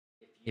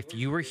 If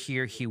you were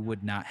here, he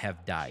would not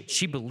have died.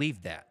 She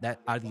believed that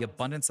out of the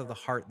abundance of the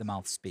heart, the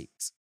mouth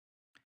speaks.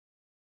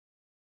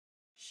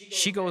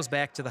 She goes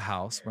back to the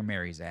house where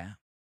Mary's at.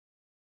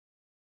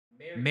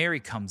 Mary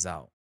comes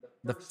out.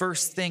 The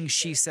first thing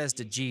she says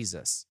to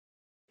Jesus,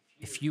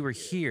 if you were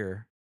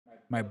here,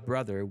 my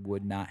brother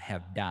would not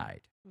have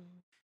died.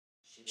 Mhm.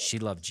 She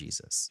loved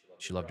Jesus.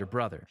 She loved her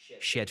brother.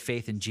 She had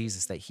faith in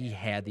Jesus that he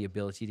had the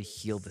ability to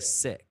heal the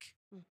sick.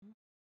 Mhm.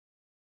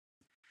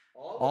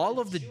 All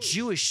of the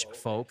Jewish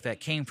folk that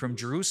came from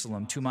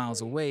Jerusalem 2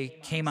 miles away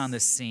came on the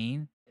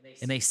scene,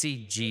 and they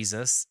see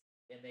Jesus,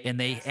 and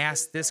they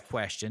ask this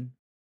question.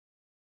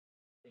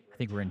 I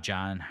think we're in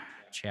John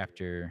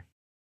chapter,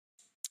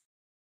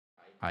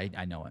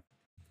 I know it.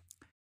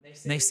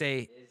 And they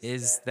say,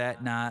 is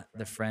that not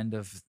the friend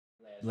of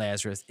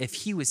Lazarus? If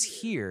he was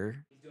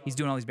here, he's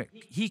doing all these,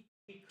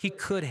 he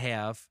could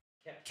have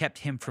kept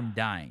him from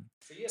dying.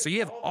 So you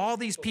have all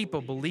these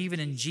people believing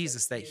in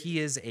Jesus that he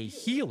is a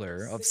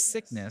healer of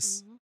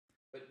sickness, Mhm.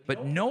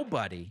 but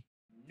nobody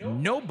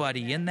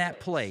in that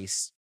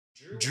place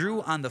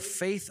drew on the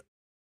faith.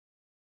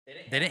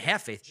 They didn't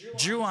have faith.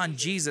 Drew on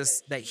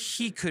Jesus that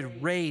he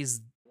could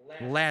raise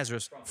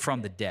Lazarus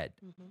from the dead.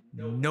 Mhm.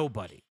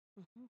 Nobody.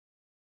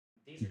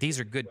 Mhm. These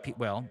are good people.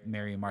 Well,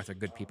 Mary and Martha are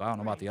good people. I don't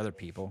know about the other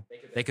people.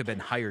 They could have been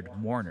hired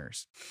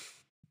mourners.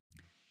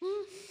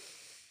 Mm.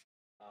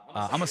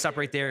 I'm going to stop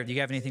right there. Do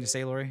you have anything to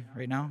say, Lori,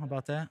 right now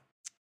about that?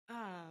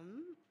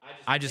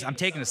 I'm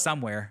taking it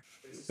somewhere,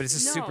 but it's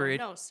just No, super.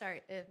 no,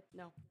 sorry.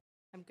 No,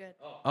 I'm good.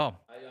 Oh,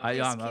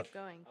 Please keep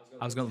going.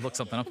 I was going to look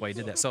something up while you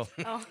did that. So,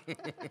 Oh.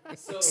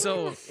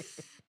 so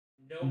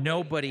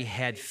nobody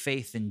had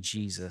faith in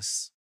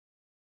Jesus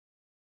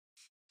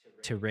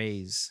to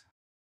raise.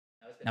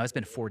 Now it's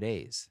been 4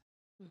 days.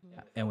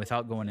 And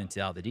without going into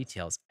all the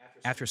details,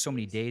 after so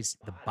many days,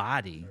 the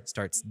body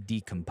starts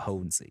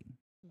decomposing.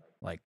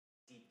 Like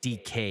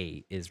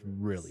decay is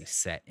really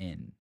set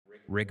in.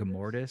 Rigor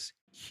mortis,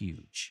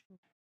 huge.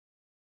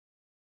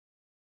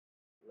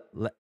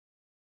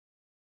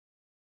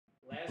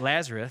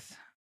 Lazarus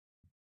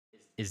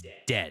is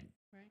dead.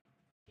 Right.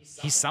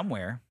 He's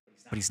somewhere,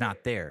 but he's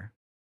not there.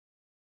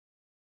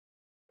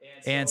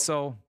 And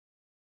so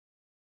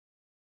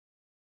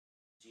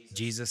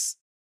Jesus,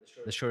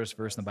 the shortest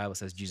verse in the Bible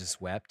says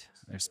Jesus wept.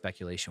 There's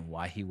speculation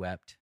why he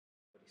wept,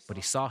 but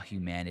he saw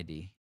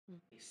humanity.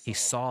 He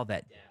saw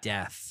that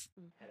death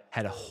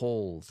had a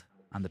hold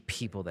on the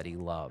people that he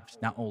loved.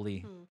 Not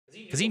only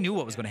because he knew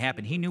what was going to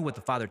happen, he knew what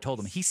the Father told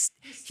him. He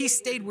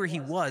stayed where he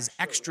was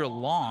extra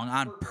long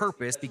on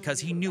purpose because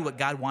he knew what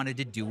God wanted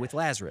to do with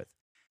Lazarus.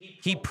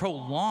 He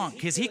prolonged,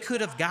 because he could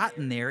have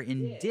gotten there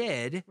and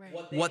did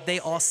what they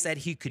all said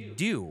he could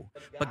do.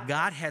 But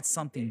God had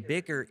something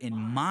bigger in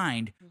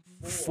mind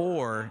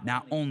for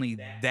not only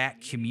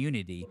that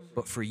community,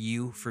 but for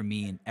you, for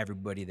me, and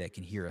everybody that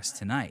can hear us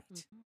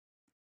tonight.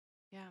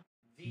 Yeah.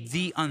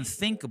 The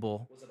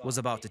unthinkable was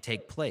about to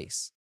take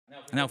place.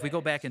 Now, if we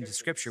go back into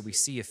scripture, we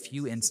see a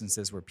few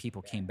instances where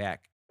people came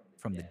back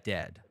from the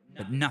dead,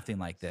 but nothing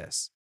like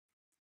this.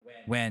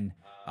 When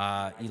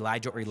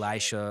Elijah or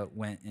Elisha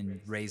went and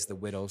raised the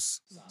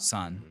widow's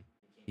son,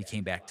 he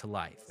came back to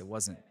life. It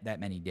wasn't that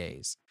many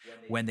days.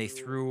 When they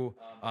threw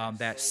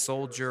that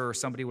soldier or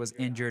somebody was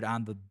injured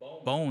on the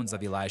bones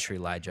of Elisha or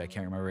Elijah, I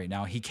can't remember right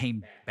now, he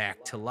came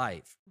back to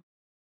life.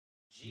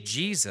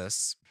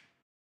 Jesus,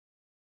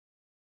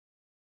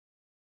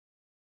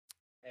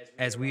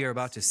 as we are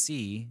about to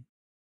see,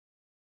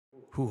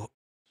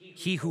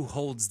 he who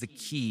holds the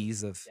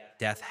keys of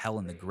death, hell,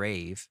 and the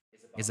grave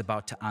is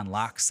about to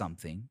unlock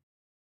something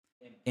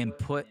and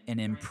put an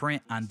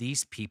imprint on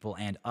these people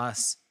and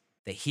us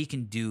that he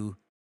can do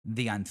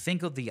the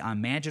unthinkable, the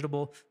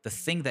unimaginable, the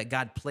thing that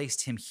God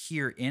placed him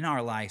here in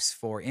our lives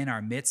for, in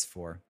our midst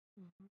for.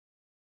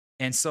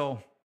 And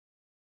so,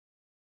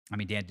 I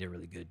mean, Dan did a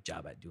really good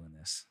job at doing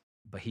this,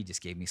 but he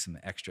just gave me some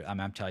extra. I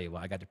mean, I'm telling you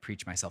what, I got to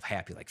preach myself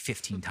happy like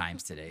 15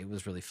 times today. It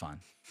was really fun.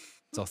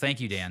 So thank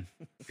you, Dan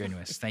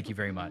Grinwis. Thank you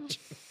very much.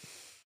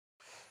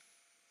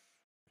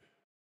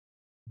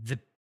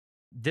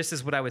 This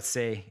is what I would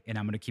say, and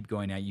I'm going to keep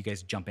going now. You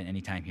guys jump in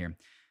anytime here.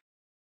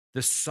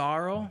 The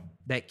sorrow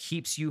that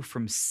keeps you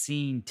from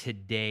seeing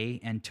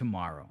today and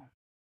tomorrow,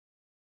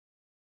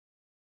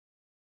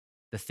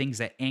 the things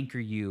that anchor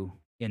you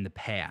in the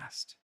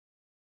past,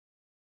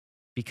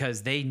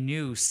 because they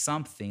knew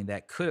something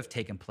that could have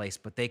taken place,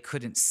 but they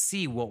couldn't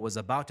see what was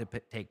about to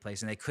take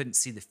place, and they couldn't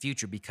see the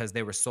future because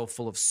they were so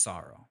full of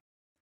sorrow.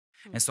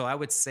 And so I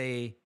would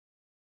say,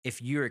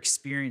 if you're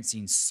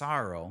experiencing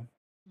sorrow,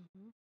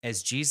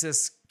 as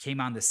Jesus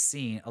came on the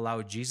scene,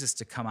 allowed Jesus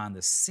to come on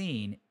the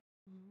scene,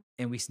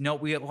 and we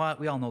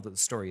all know that the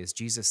story is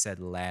Jesus said,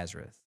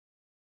 Lazarus,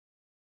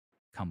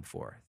 come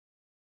forth.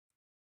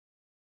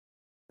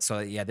 So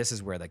yeah, this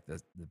is where like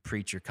the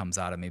preacher comes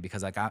out of me,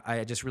 because like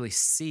I just really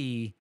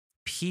see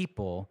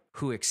people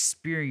who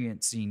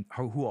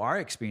are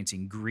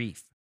experiencing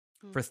grief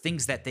for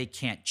things that they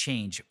can't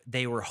change.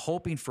 They were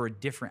hoping for a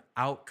different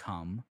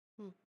outcome,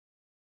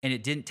 and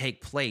it didn't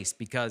take place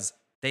because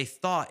they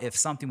thought if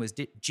something was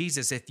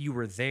Jesus, if you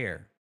were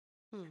there.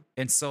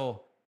 And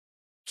so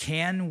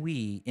can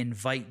we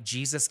invite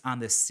Jesus on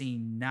the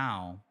scene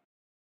now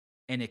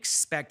and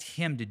expect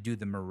him to do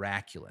the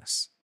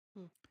miraculous?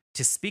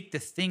 To speak the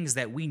things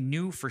that we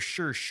knew for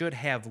sure should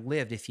have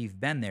lived if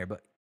he'd been there,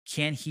 but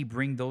can he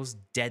bring those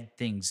dead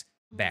things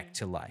back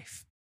to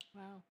life?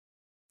 Wow.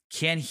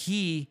 Can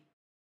he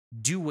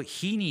do what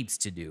he needs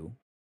to do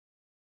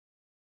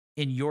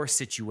in your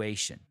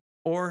situation?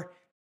 Or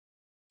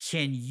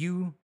can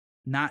you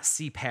not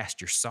see past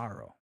your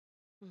sorrow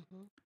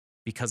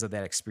because of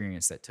that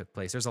experience that took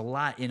place? There's a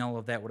lot in all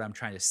of that, what I'm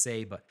trying to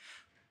say, but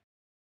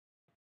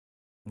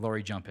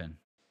Lori, jump in.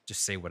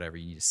 Just say whatever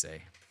you need to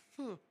say.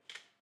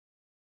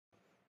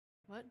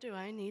 What do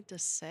I need to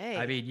say?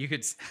 I mean,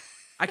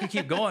 I can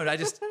keep going. I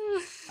just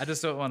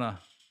don't want to.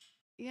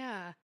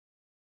 Yeah.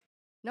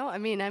 No, I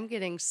mean, I'm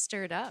getting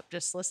stirred up.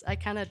 Just listen. I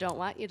kind of don't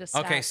want you to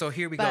stop. Okay, so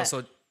here we go.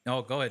 So,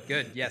 go ahead.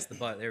 Good. Yes, the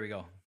butt. There we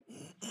go.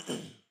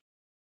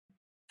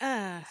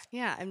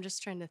 Yeah, I'm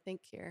just trying to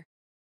think here.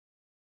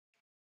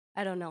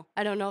 I don't know.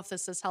 I don't know if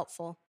this is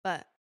helpful,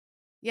 but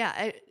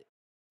yeah,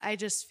 I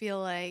just feel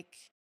like,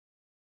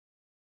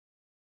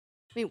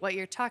 I mean, what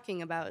you're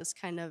talking about is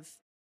kind of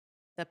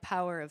the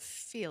power of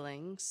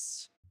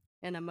feelings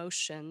and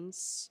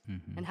emotions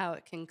and how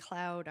it can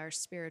cloud our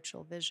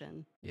spiritual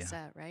vision. Is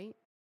that right?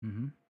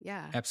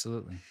 Yeah.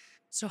 Absolutely.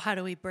 So how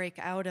do we break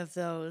out of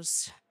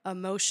those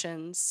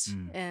emotions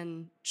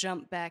and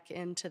jump back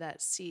into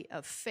that seat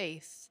of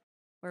faith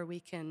where we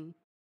can,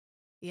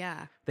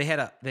 They had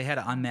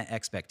an unmet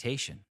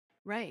expectation.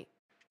 Right.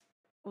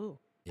 Ooh,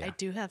 I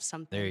do have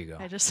something. There you go.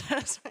 I just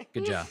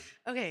Good job.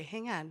 Okay,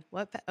 hang on.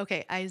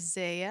 Okay,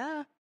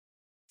 Isaiah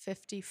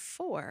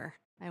 54,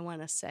 I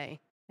want to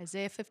say.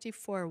 Isaiah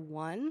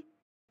 54:1.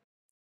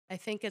 I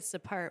think it's the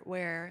part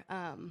where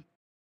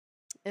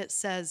it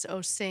says,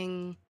 "Oh,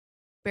 sing,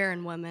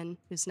 barren woman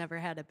who's never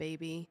had a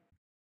baby."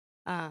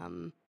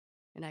 And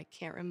I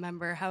can't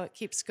remember how it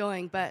keeps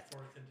going, but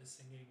Break forth into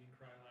singing and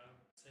cry aloud.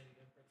 Say it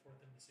again. Break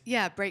forth into singing.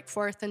 yeah, break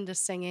forth into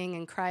singing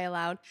and cry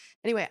aloud.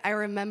 Anyway,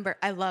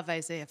 I love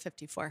Isaiah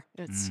 54.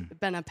 It's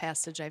been a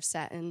passage I've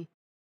sat in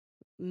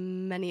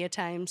many a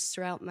times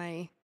throughout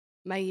my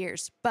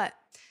years. But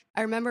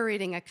I remember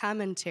reading a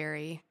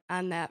commentary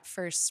on that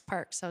first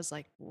part. So I was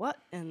like, what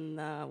in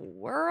the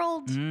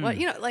world? What,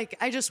 like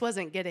I just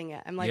wasn't getting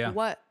it. I'm like, Yeah.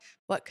 what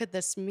could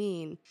this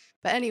mean?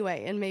 But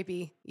anyway, and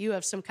maybe you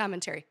have some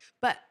commentary.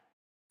 But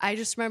I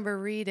just remember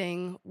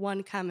reading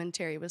one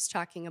commentary was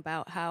talking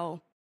about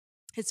how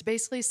it's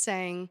basically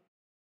saying,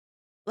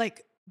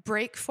 like,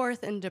 break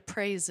forth into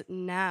praise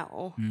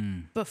now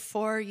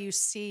before you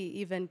see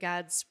even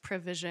God's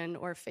provision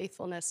or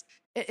faithfulness.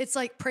 It's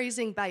like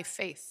praising by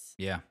faith.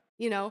 Yeah.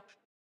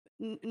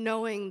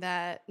 Knowing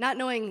that, not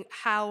knowing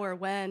how or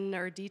when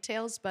or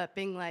details, but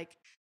being like,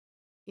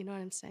 you know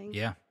what I'm saying?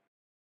 Yeah.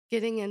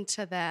 Getting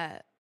into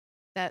that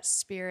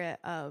spirit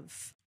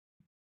of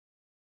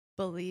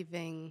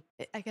believing.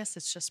 I guess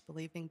it's just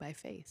believing by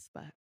faith,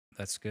 but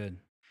That's good.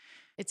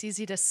 it's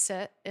easy to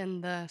sit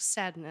in the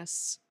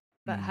sadness,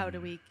 but how do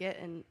we get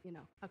in,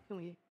 how can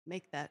we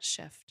make that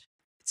shift?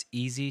 It's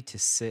easy to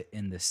sit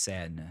in the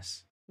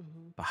sadness,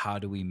 but how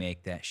do we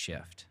make that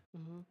shift?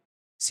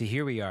 See,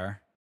 here we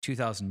are,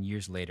 2,000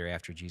 years later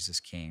after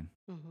Jesus came,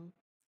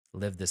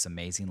 lived this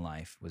amazing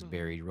life, was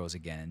buried, rose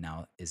again, and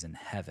now is in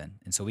heaven.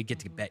 And so we get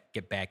to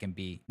get back and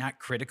be not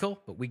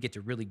critical, but we get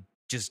to really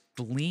just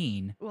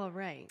glean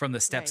from the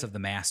steps of the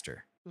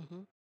master.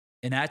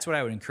 And that's what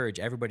I would encourage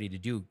everybody to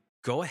do.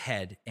 Go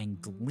ahead and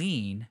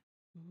glean.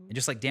 And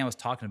just like Dan was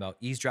talking about,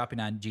 eavesdropping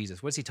on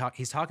Jesus, what does he talk?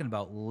 He's talking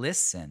about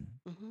listen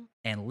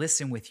and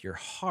listen with your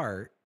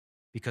heart,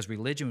 because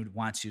religion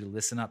wants you to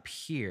listen up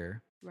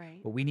here.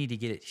 Right. But we need to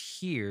get it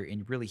here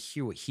and really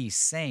hear what he's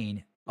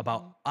saying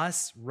about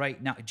us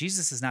right now.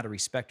 Jesus is not a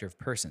respecter of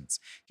persons.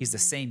 He's the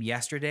same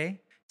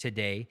yesterday,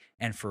 today,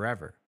 and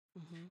forever.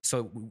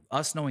 So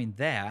us knowing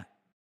that,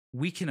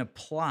 we can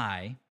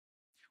apply,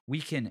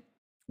 we can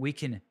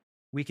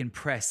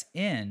press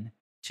in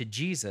to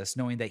Jesus,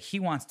 knowing that he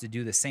wants to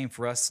do the same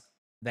for us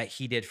that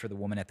he did for the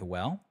woman at the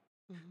well,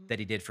 that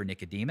he did for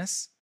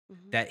Nicodemus,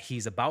 that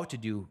he's about to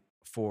do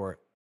for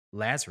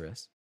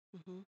Lazarus,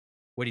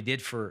 what he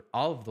did for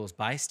all of those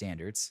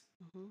bystanders.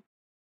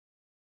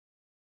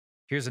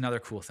 Here's another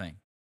cool thing.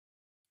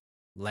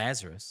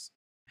 Lazarus,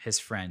 his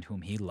friend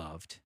whom he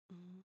loved,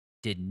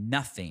 did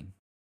nothing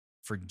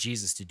for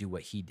Jesus to do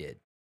what he did.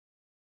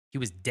 He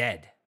was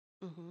dead.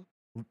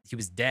 He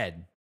was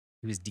dead.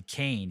 He was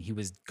decaying. He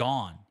was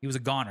gone. He was a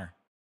goner.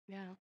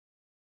 Yeah.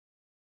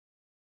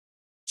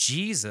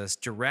 Jesus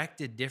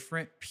directed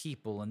different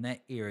people in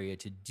that area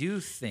to do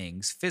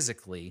things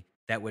physically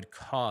that would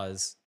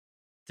cause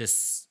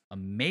this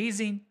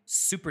amazing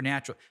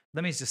supernatural.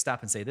 Let me just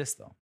stop and say this,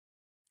 though.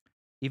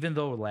 Even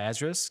though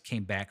Lazarus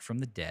came back from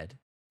the dead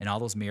and all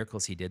those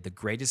miracles he did, the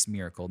greatest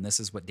miracle, and this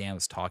is what Dan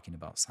was talking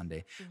about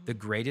Sunday, the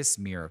greatest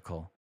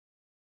miracle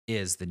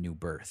is the new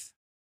birth.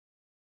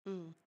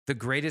 The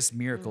greatest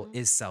miracle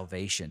is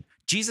salvation.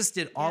 Jesus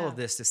did all of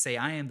this to say,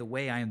 I am the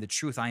way, I am the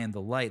truth, I am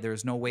the light. There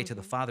is no way to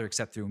the Father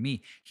except through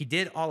me. He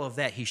did all of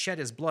that. He shed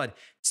his blood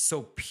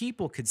so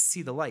people could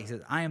see the light. He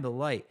said, I am the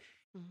light.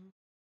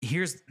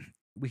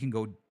 We can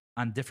go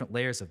on different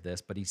layers of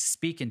this, but he's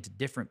speaking to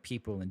different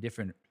people in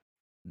different,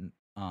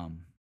 I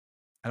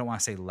don't want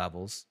to say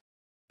levels,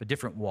 but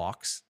different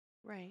walks.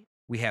 Right.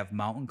 We have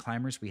mountain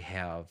climbers. We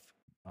have,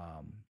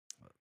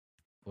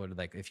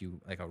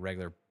 like a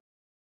regular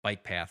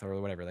bike path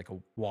or whatever, like a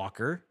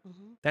walker.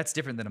 That's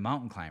different than a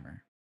mountain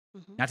climber.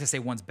 Not to say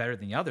one's better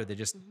than the other.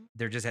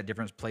 They're just at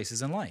different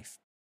places in life.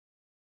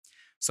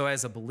 So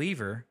as a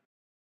believer,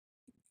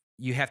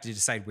 you have to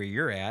decide where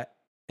you're at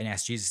and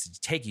ask Jesus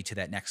to take you to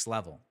that next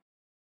level.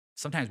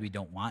 Sometimes we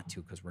don't want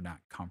to because we're not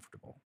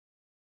comfortable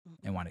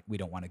and we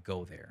don't want to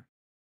go there.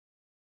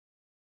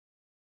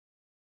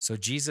 So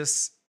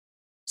Jesus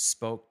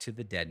spoke to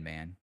the dead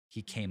man.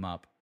 He came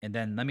up, and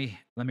then let me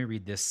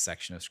read this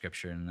section of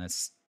scripture, and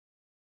let's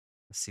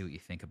see what you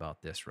think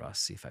about this, Russ.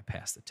 See if I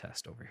pass the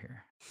test over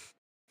here.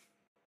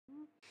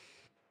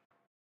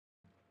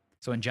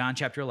 So in John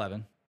chapter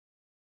 11,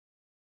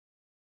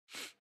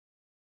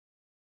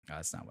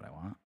 that's not what I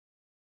want.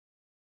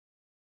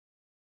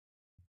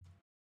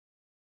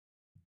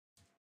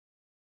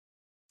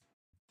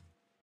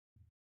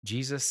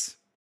 Jesus,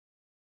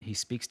 he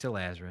speaks to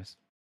Lazarus,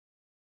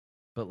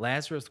 but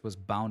Lazarus was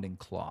bound in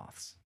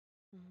cloths.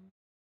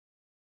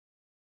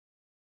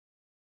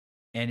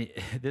 And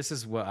this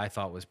is what I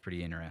thought was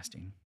pretty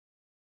interesting.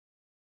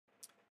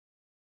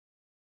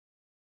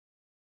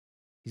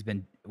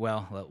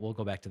 We'll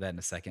go back to that in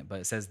a second, but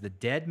it says, the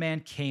dead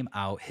man came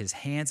out, his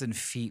hands and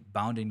feet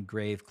bound in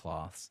grave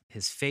cloths,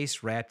 his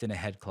face wrapped in a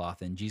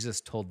headcloth, and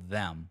Jesus told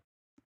them,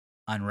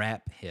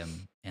 unwrap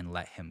him and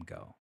let him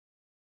go.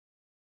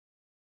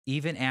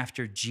 Even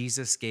after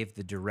Jesus gave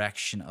the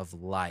direction of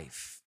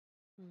life,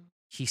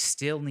 he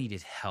still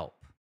needed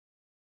help.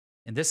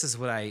 And this is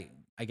what I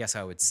guess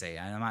I would say.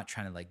 And I'm not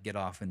trying to like get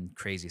off in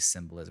crazy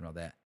symbolism or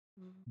that.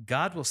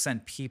 God will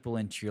send people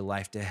into your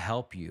life to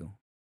help you.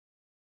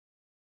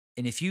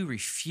 And if you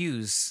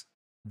refuse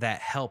that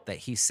help that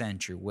he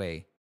sent your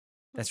way,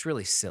 that's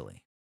really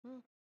silly.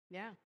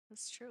 Yeah,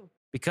 that's true.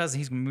 Because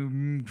he's,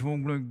 you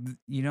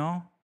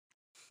know,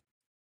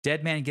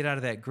 dead man get out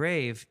of that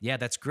grave. Yeah,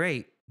 that's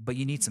great, but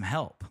you need some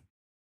help.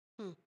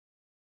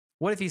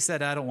 What if he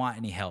said, I don't want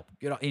any help?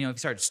 You know, if you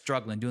started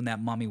struggling doing that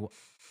mummy,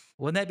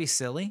 wouldn't that be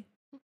silly?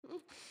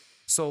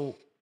 So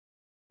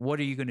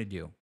what are you going to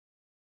do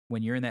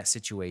when you're in that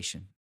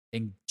situation?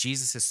 And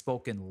Jesus has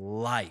spoken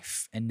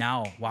life. And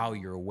now, wow,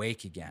 you're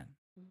awake again.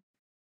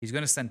 He's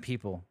going to send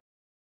people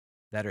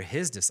that are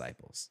his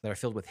disciples, that are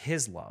filled with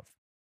his love,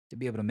 to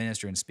be able to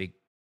minister and speak,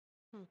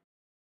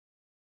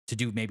 to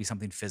do maybe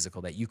something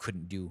physical that you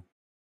couldn't do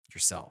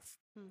yourself.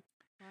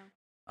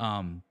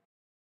 Wow.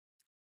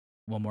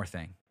 One more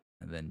thing,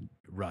 and then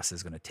Russ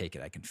is going to take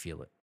it. I can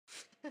feel it.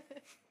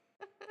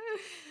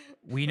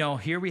 We know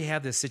here we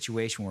have this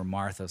situation where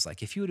Martha's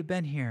like, if you would have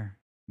been here,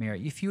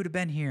 Mary, if you would have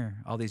been here,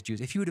 all these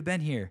Jews, if you would have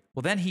been here.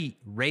 Well, then he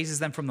raises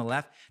them from the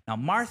left. Now,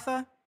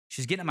 Martha,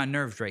 she's getting on my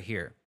nerves right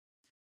here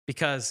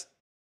because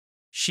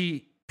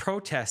she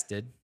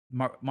protested.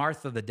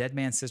 Martha, the dead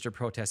man's sister,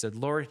 protested,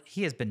 Lord,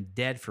 he has been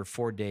dead for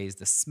 4 days.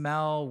 The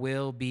smell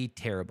will be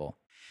terrible.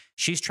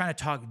 She's trying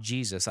to talk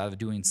Jesus out of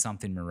doing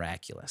something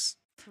miraculous.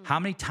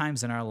 How many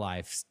times in our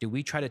lives do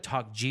we try to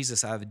talk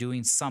Jesus out of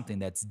doing something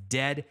that's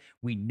dead?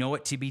 We know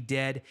it to be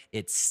dead.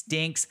 It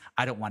stinks.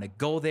 I don't want to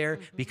go there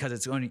because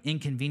it's going to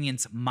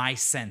inconvenience my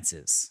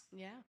senses.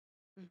 Yeah.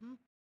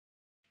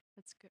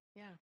 That's good.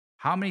 Yeah.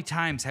 How many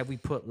times have we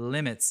put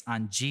limits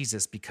on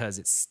Jesus because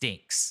it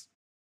stinks?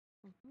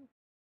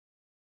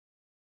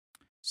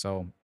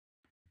 So,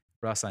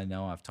 Russ, I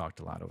know I've talked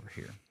a lot over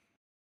here.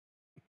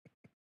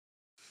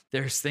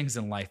 There's things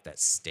in life that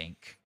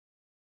stink.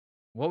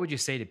 What would you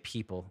say to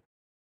people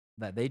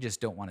that they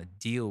just don't want to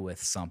deal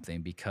with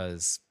something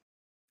because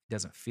it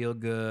doesn't feel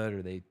good,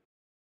 or they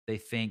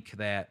think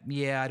that,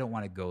 yeah, I don't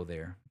want to go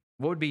there?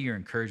 What would be your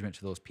encouragement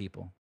to those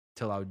people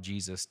to allow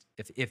Jesus,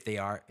 if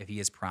he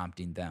is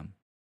prompting them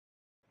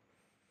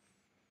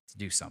to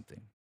do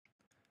something?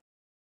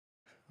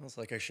 Well, it's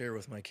like I share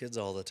with my kids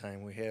all the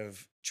time. We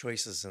have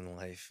choices in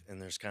life,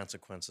 and there's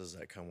consequences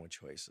that come with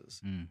choices.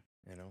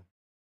 You know,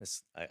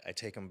 I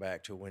take them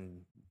back to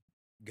when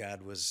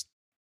God was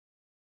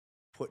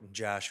putting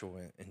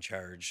Joshua in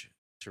charge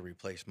to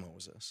replace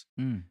Moses.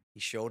 He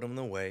showed him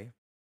the way.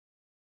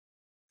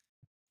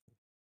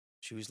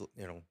 Choose,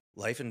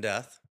 life and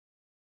death,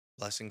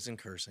 blessings and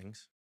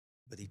cursings,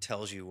 but he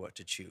tells you what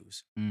to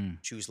choose.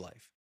 Choose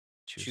life.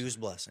 Choose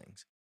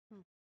blessings.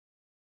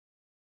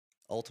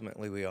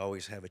 Ultimately, we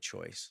always have a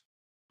choice.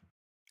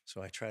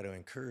 So I try to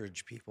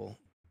encourage people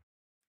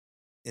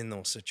in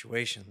those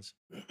situations,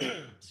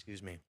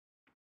 excuse me,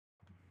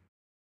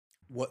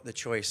 what the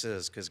choice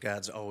is, because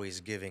God's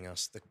always giving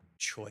us the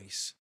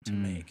choice to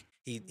make.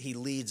 He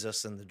leads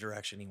us in the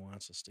direction he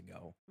wants us to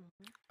go.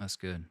 That's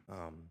good.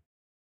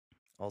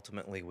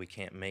 Ultimately, we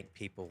can't make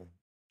people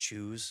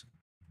choose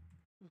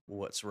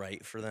what's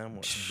right for them,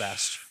 what's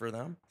best for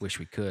them. Wish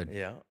we could.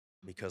 Yeah,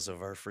 because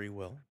of our free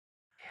will.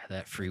 Yeah,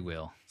 that free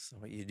will. So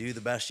you do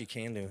the best you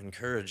can to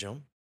encourage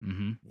them.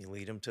 You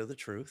lead them to the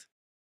truth,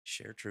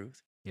 share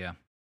truth. Yeah.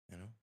 Yeah.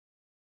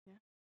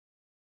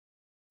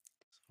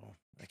 So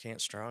I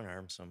can't strong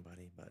arm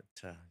somebody, but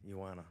you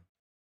wanna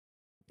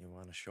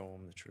show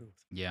them the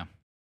truth. Yeah.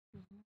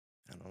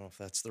 I don't know if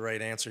that's the right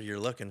answer you're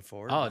looking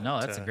for. Oh, no,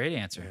 that's a great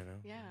answer.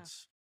 Yeah.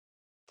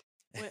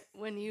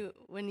 When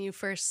you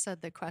first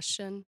said the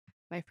question,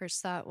 my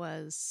first thought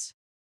was,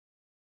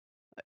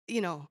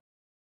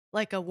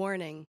 like a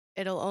warning.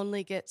 It'll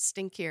only get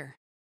stinkier.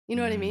 You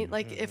know what I mean?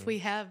 Like if we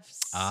have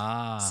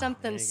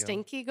something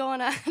stinky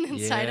going on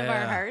inside of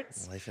our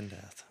hearts, life and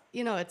death.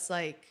 It's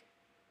like,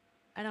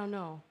 I don't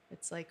know.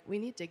 It's like we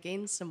need to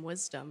gain some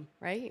wisdom,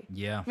 right?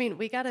 Yeah. I mean,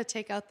 we got to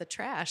take out the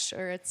trash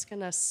or it's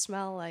going to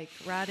smell like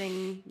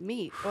rotting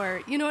meat,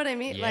 or you know what I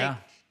mean? Yeah. Like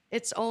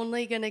it's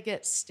only going to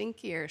get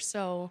stinkier.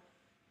 So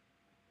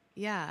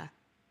yeah.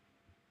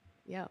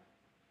 Yeah.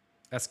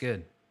 That's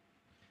good.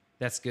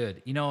 That's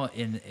good.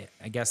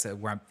 I guess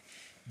where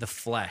the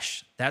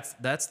flesh, that's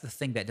the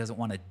thing that doesn't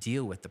want to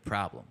deal with the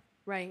problem.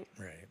 Right.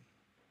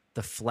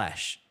 The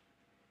flesh.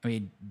 I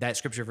mean, that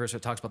scripture verse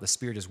that talks about the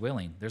spirit is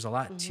willing. There's a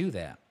lot to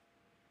that.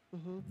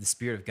 The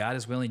spirit of God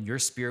is willing. Your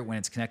spirit, when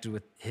it's connected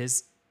with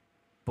his,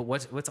 but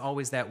what's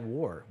always that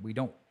war?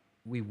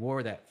 We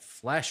war that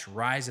flesh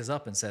rises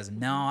up and says,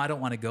 no, I don't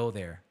want to go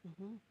there.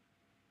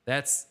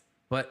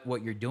 But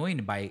what you're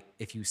doing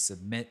if you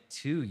submit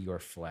to your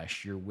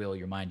flesh, your will,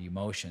 your mind, your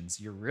emotions,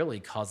 you're really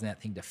causing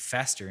that thing to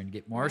fester and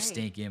get more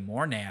stinky and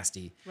more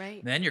nasty. Right.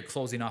 And then you're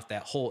closing off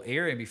that whole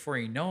area. And before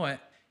you know it,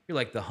 you're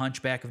like the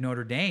Hunchback of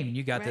Notre Dame. And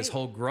you got this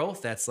whole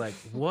growth that's like,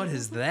 what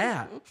is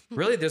that?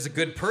 Really, there's a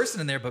good person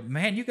in there, but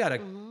man, you got to,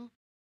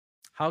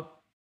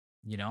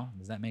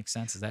 does that make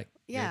sense? Is that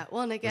yeah? good?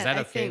 Well, and again, is that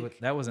okay?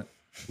 That wasn't,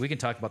 we can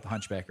talk about the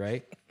Hunchback,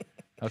 right?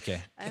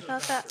 Okay. I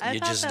thought that You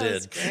was just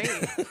did.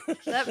 great.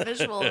 That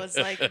visual was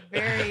like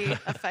very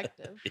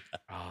effective.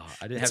 Oh,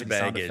 I didn't It's have any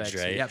sound baggage,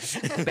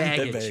 effects. right? Yep.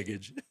 Baggage.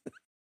 Baggage.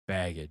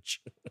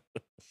 Baggage.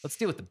 Let's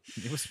deal with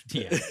it was,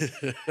 yeah.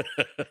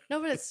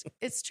 No, but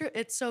it's true.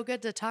 It's so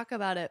good to talk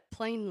about it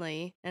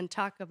plainly and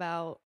talk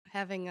about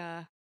having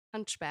a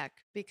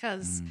hunchback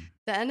because Mm.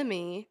 the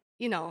enemy,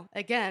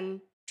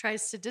 again,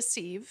 tries to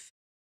deceive.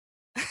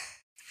 I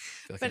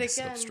feel like But I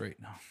sit up again- straight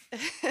now.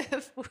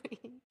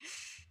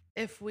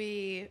 if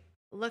we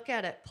look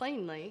at it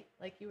plainly,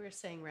 like you were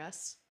saying,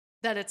 Russ,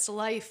 that it's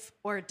life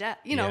or death.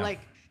 Yeah. Like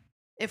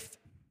if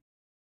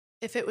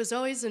it was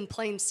always in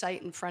plain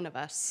sight in front of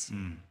us,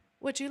 Mm.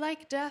 would you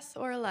like death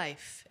or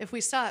life? If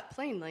we saw it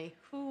plainly,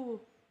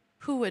 who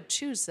would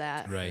choose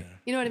that? Right.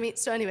 You know what I mean?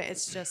 So anyway,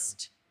 it's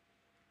just,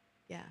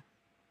 yeah.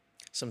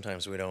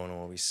 Sometimes we don't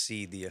always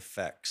see the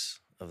effects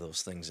of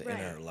those things in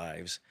Right. our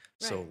lives.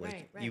 So,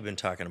 Right, right. you've been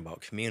talking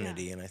about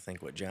community, and I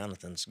think what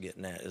Jonathan's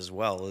getting at as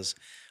well is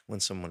when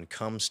someone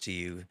comes to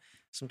you,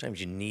 sometimes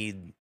you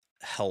need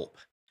help.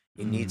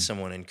 You need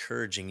someone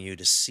encouraging you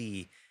to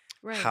see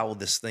Right. how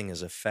this thing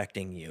is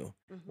affecting you,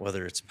 Mhm.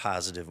 whether it's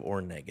positive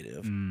or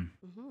negative. Mm.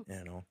 Mhm.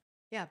 You know,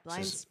 Yeah,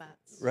 blind is-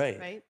 spots. right,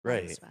 Blind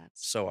right.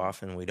 spots. So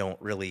often we don't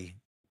really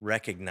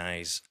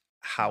recognize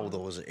how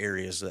those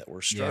areas that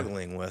we're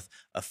struggling with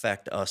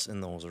affect us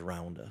and those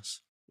around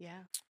us.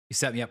 Yeah. You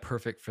set me up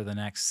perfect for the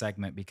next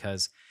segment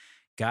because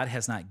God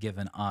has not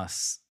given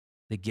us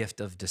the gift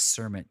of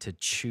discernment to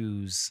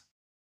choose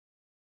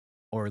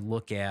or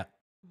look at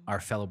our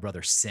fellow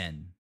brother's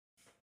sin.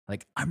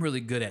 Like, I'm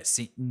really good at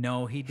seeing.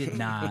 No, he did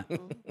not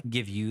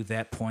give you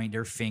that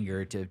pointer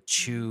finger to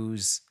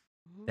choose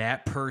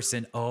that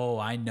person. Oh,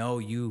 I know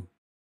you.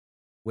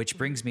 Which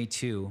brings me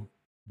to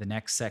the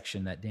next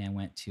section that Dan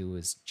went to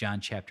is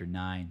John chapter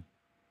 9.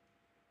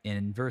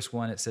 In verse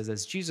 1, it says,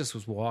 as Jesus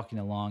was walking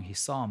along, he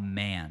saw a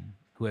man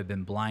who had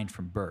been blind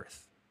from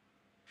birth.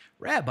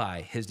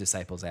 Rabbi, his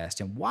disciples asked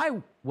him,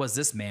 why was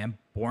this man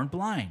born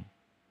blind?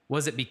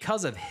 Was it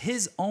because of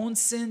his own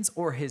sins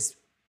or his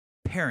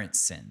parents'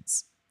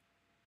 sins?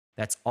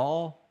 That's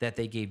all that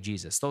they gave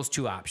Jesus, those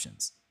two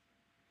options.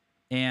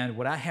 And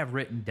what I have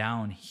written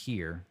down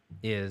here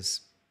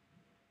is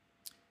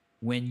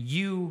when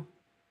you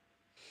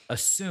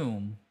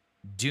assume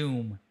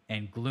doom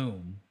and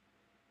gloom,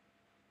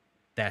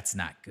 that's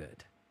not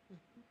good.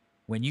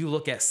 When you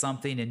look at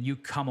something and you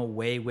come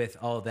away with,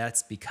 oh,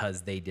 that's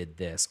because they did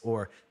this,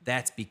 or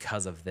that's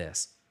because of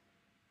this.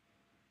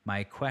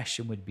 My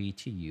question would be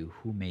to you,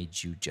 who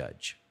made you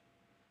judge?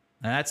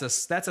 Now that's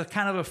a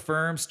kind of a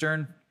firm,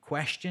 stern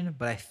question,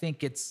 but I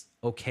think it's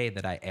okay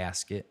that I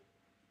ask it.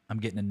 I'm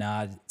getting a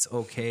nod. It's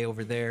okay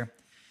over there.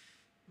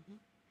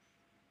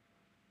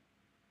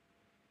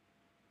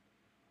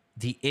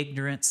 The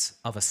ignorance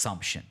of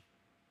assumption.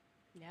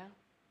 Yeah.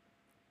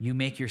 You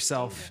make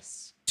yourself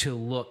Dangerous. to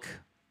look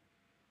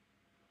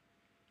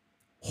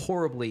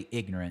horribly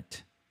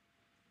ignorant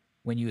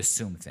when you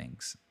assume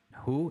things.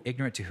 Who?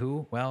 Ignorant to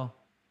who? Well,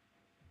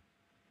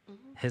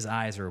 his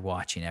eyes are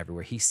watching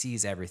everywhere. He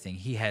sees everything.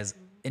 He has,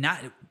 and not,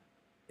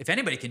 if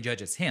anybody can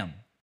judge, it's him.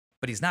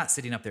 But he's not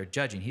sitting up there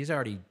judging. He's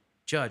already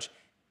judged.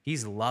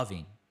 He's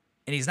loving.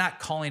 And he's not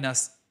calling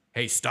us,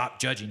 hey, stop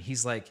judging.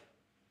 He's like,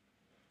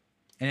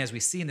 and as we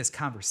see in this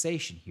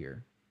conversation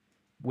here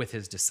with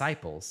his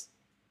disciples,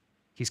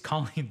 he's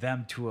calling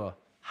them to a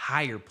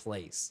higher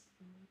place,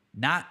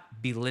 not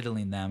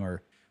belittling them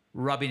or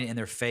rubbing it in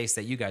their face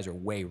that you guys are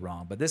way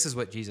wrong. But this is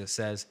what Jesus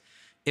says.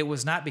 It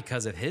was not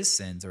because of his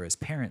sins or his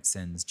parents'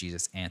 sins,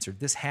 Jesus answered.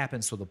 This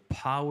happened so the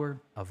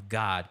power of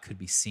God could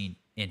be seen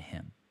in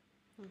him.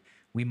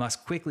 We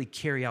must quickly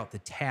carry out the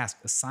task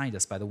assigned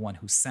us by the one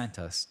who sent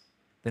us.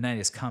 The night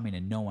is coming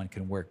and no one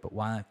can work. But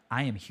while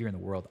I am here in the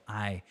world,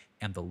 I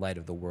am the light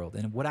of the world.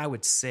 And what I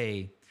would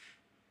say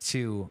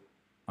to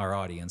our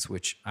audience,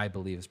 which I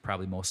believe is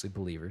probably mostly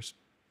believers,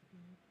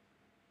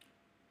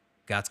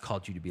 God's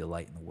called you to be a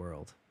light in the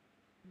world.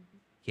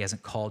 He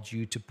hasn't called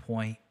you to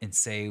point and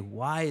say,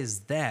 why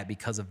is that?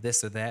 Because of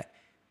this or that.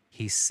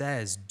 He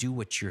says, do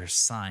what you're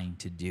assigned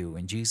to do.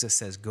 And Jesus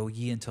says, go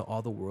ye into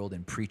all the world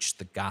and preach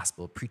the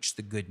gospel, preach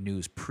the good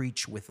news,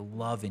 preach with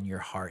love in your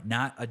heart,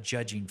 not a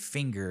judging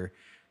finger.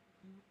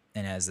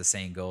 And as the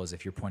saying goes,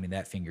 if you're pointing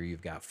that finger,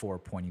 you've got four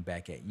pointing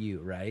back at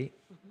you, right?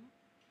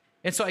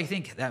 And so I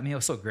think that meal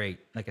was so great.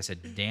 Like I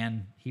said,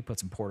 Dan, he put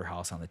some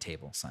porterhouse on the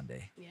table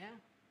Sunday. Yeah.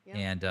 Yeah.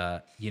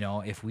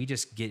 And, if we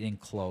just get in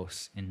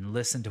close and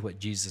listen to what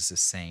Jesus is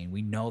saying,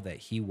 we know that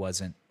he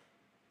wasn't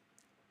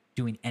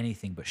doing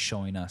anything but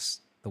showing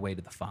us the way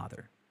to the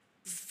Father,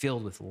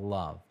 filled with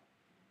love.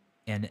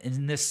 And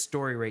in this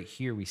story right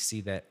here, we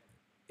see that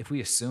if we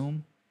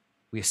assume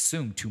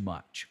too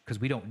much because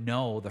we don't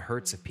know the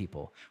hurts of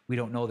people. We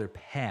don't know their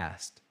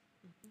past.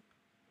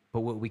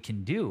 But what we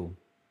can do,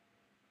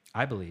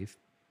 I believe,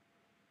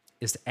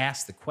 is to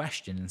ask the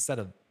question instead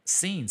of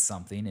seeing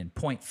something and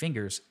point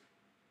fingers,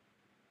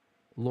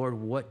 Lord,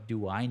 what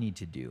do I need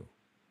to do?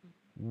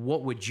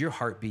 What would your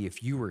heart be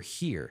if you were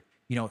here?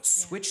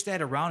 Switch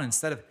that around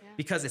instead of, Yeah.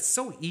 because it's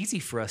so easy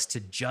for us to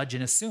judge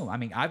and assume. I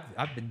mean,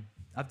 I've done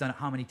it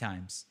how many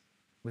times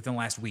within the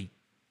last week?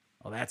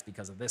 Oh, that's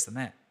because of this and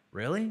that.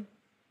 Really?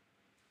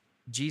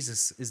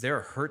 Jesus, is there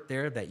a hurt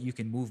there that you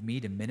can move me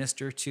to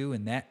minister to?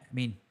 And that, I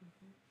mean,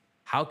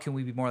 how can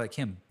we be more like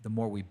him? The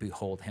more we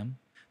behold him,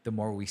 the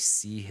more we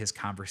see his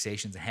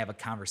conversations and have a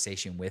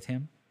conversation with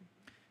him.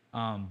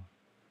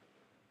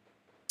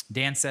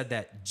 Dan said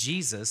that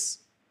Jesus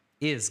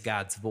is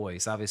God's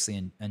voice.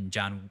 Obviously, in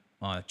John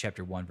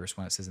chapter 1, verse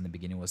 1, it says, in the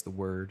beginning was the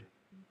Word.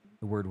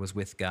 The Word was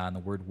with God, and the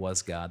Word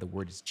was God. The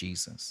Word is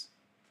Jesus.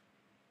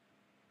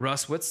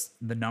 Russ, what's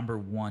the number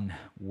one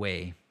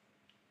way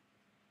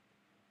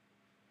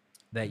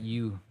that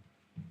you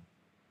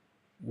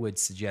would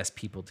suggest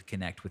people to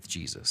connect with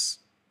Jesus?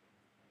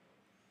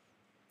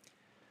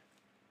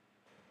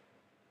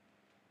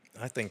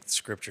 I think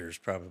Scripture is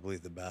probably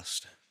the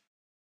best.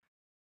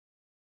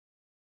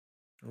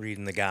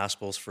 Reading the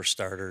Gospels for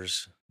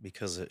starters,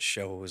 because it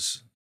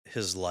shows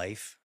his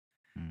life.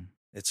 Mm.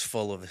 It's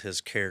full of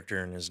his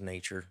character and his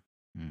nature.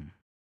 Mm.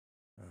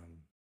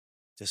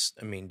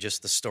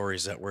 Just the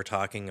stories that we're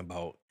talking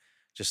about,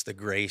 just the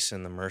grace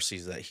and the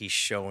mercies that he's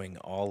showing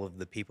all of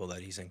the people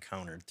that he's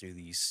encountered through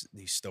these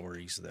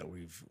stories that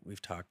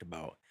we've talked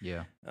about.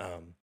 Yeah.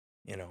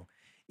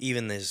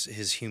 Even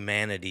his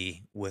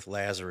humanity with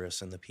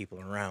Lazarus and the people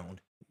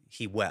around,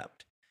 he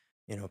wept.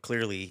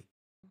 Clearly,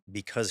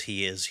 because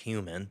he is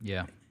human,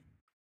 Yeah.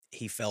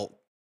 he felt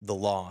the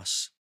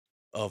loss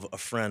of a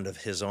friend of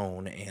his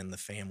own and the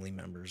family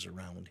members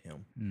around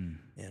him.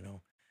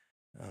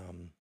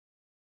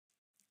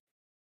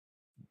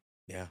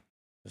 Yeah,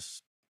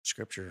 just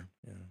Scripture.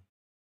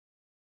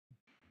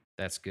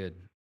 That's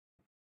good.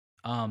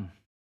 Lori,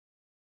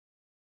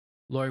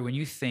 when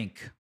you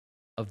think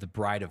of the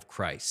bride of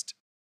Christ,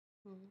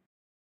 Mhm.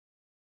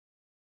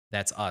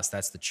 that's us,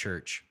 that's the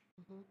church.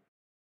 Mhm.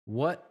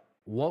 What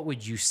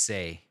would you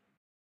say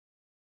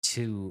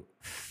to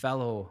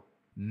fellow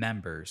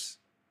members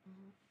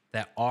Mhm.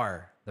 that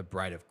are the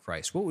bride of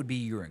Christ? What would be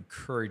your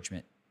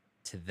encouragement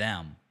to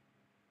them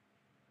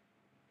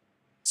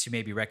to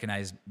maybe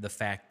recognize the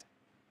fact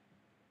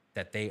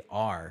that they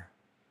are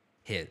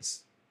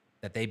his,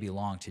 that they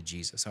belong to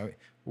Jesus?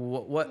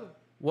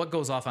 What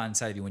goes off on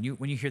inside of you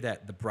when you hear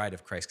that, the bride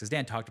of Christ? Because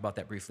Dan talked about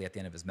that briefly at the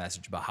end of his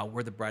message about how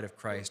we're the bride of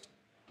Christ,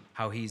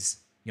 how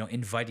he's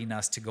inviting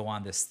us to go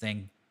on this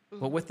thing.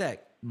 But with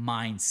that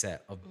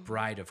mindset of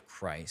bride of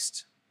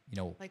Christ,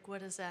 Like,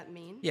 what does that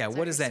mean? yeah, Is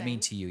what does you're that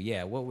mean saying? to you?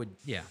 Yeah, what would,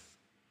 yeah.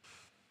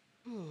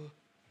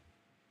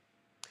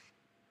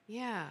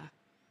 Yeah.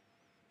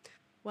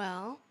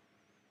 Well,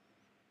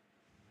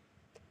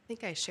 I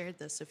think I shared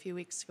this a few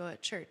weeks ago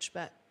at church,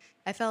 but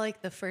I felt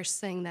like the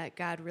first thing that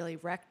God really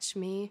wrecked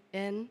me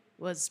in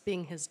was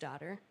being his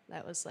daughter.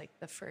 That was like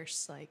the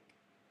first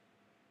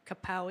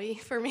kapowie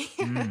for me.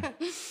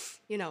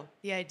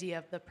 The idea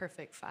of the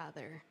perfect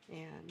father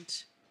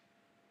and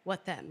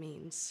what that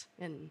means.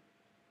 And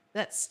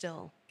that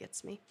still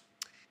gets me.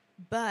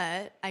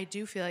 But I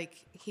do feel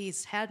like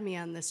he's had me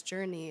on this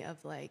journey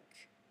of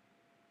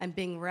I'm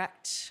being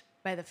wrecked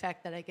by the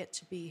fact that I get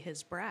to be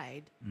his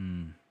bride.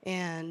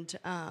 And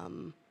I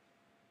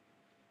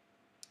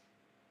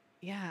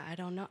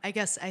don't know. I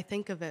guess I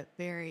think of it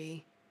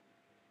very,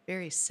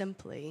 very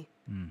simply.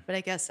 But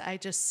I guess I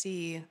just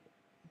see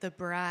the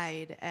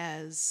bride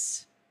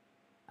as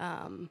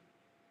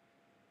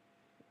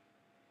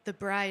the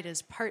bride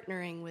is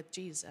partnering with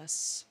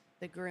Jesus,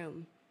 the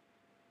groom,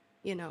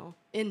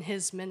 in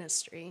his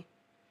ministry.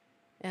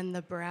 And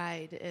the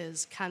bride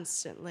is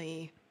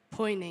constantly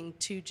pointing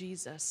to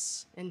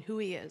Jesus and who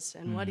he is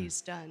and what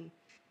he's done.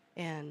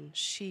 And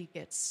she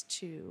gets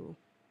to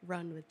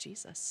run with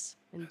Jesus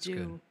and That's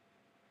good.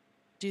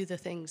 do the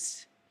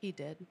things he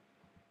did.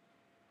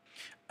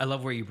 I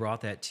love where you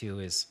brought that to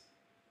is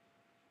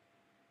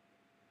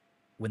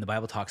when the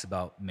Bible talks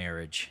about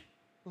marriage,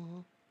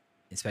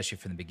 especially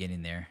from the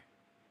beginning there,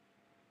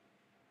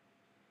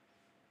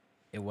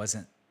 it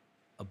wasn't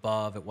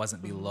above, it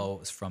wasn't below, it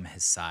was from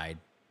his side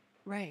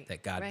Right.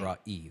 that God right. brought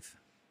Eve,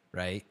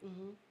 right?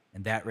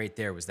 And that right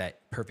there was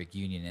that perfect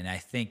union. And I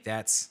think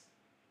that's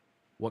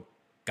what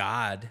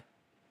God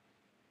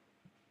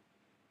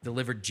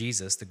delivered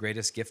Jesus, the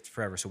greatest gift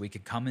forever, so we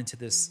could come into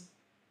this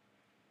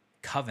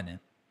covenant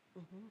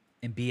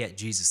and be at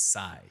Jesus'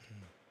 side.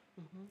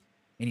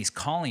 And he's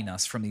calling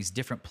us from these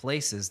different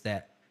places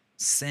that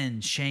sin,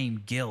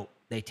 shame, guilt,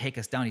 they take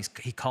us down.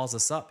 He calls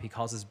us up. He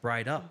calls his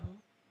bride up.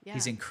 Yeah.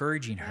 He's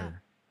encouraging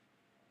her.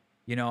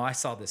 I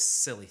saw this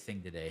silly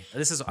thing today.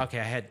 This is,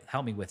 okay,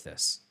 help me with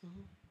this.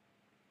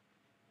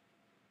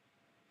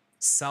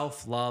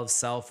 Self-love,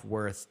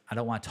 self-worth. I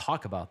don't want to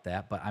talk about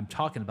that, but I'm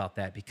talking about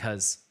that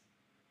because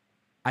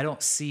I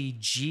don't see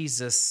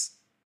Jesus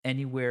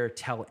anywhere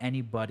tell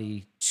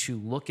anybody to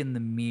look in the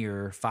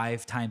mirror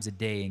 5 times a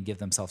day and give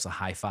themselves a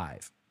high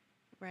five.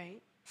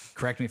 Right.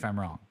 Correct me if I'm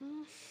wrong.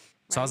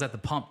 So I was at the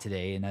pump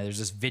today, and there's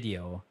this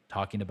video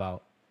talking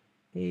about,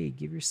 hey,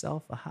 give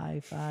yourself a high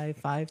five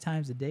 5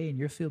 times a day, and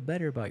you'll feel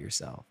better about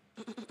yourself.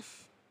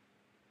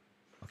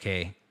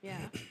 Okay,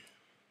 Yeah.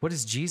 what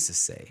does Jesus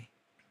say?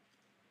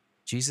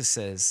 Jesus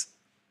says,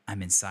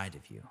 I'm inside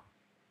of you.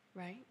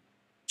 Right.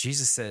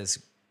 Jesus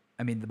says,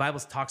 I mean, the Bible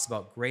talks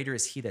about greater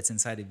is he that's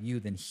inside of you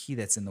than he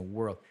that's in the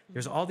world.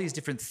 There's all these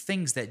different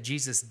things that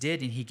Jesus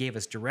did, and he gave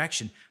us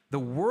direction. The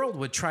world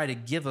would try to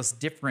give us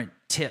different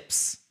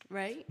tips,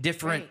 Right.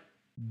 different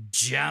Right.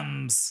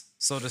 gems,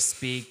 so to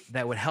speak,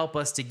 that would help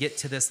us to get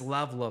to this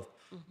level of,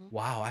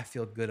 wow, I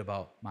feel good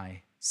about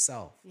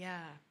myself.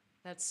 Yeah.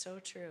 That's so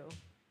true.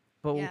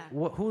 But Yeah.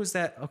 who is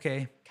that?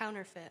 Okay,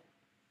 Counterfeit.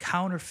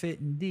 counterfeit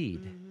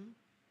indeed.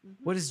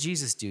 What does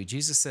Jesus do?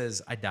 Jesus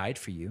says, I died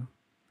for you.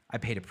 I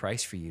paid a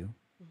price for you.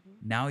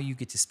 Now you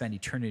get to spend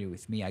eternity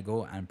with me. I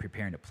go, I'm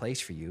preparing a place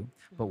for you.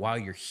 But while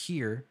you're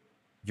here,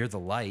 you're the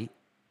light.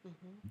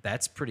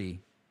 That's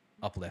pretty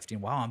uplifting.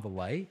 Wow, I'm the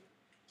light?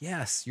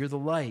 Yes, you're the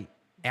light.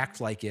 Act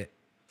like it.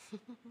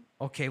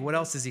 Okay, what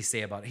else does he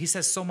say about it? He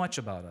says so much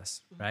about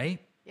us, right?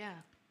 Yeah.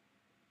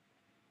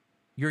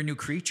 You're a new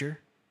creature.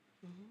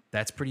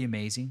 That's pretty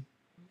amazing.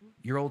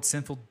 Your old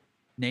sinful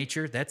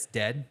nature, that's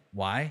dead.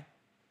 Why?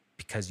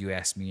 Because you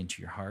asked me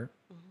into your heart.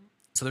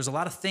 So there's a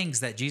lot of things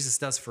that Jesus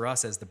does for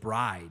us as the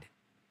bride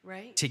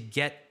Right. to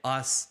get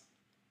us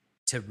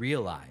to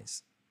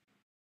realize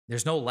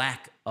there's no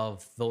lack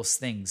of those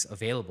things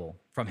available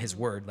from his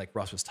word, like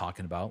Russ was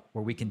talking about,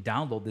 where we can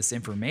download this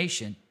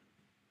information,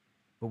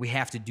 but we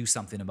have to do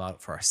something about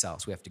it for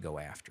ourselves. We have to go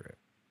after it.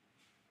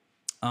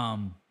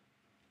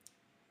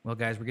 Well,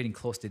 guys, we're getting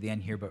close to the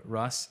end here, but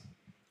Russ,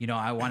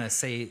 I want to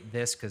say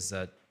this because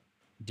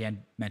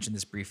Dan mentioned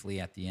this briefly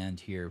at the end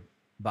here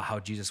about how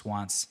Jesus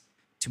wants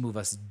to move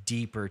us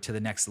deeper to the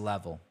next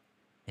level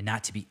and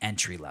not to be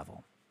entry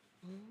level.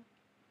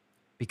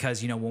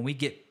 Because,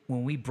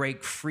 when we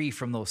break free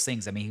from those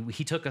things, I mean,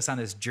 he took us on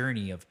this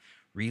journey of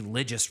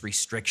religious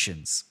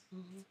restrictions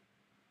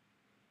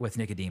with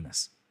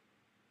Nicodemus.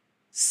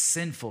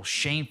 Sinful,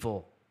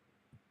 shameful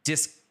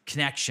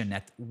disconnection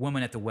at the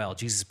woman at the well.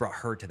 Jesus brought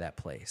her to that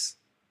place.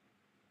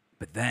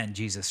 But then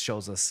Jesus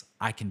shows us,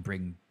 I can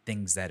bring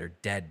things that are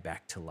dead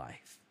back to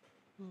life.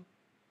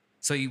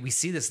 So we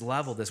see this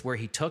level, this where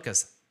he took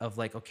us of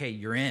like, okay,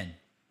 you're in,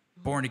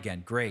 born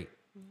again, great.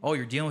 Oh,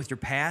 you're dealing with your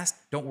past?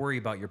 Don't worry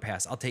about your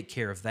past. I'll take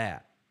care of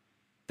that.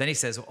 Then he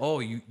says, oh,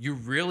 you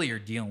really are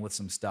dealing with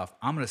some stuff.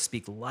 I'm going to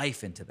speak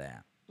life into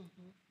that.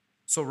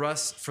 So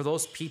Russ, for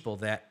those people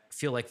that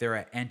feel like they're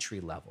at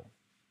entry level,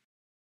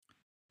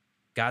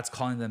 God's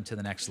calling them to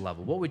the next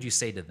level, what would you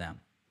say to them?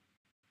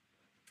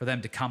 For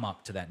them to come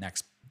up to that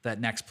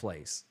next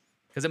place?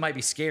 Because it might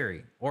be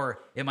scary, or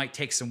it might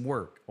take some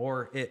work,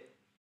 or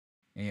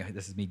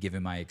this is me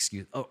giving my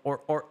excuse. But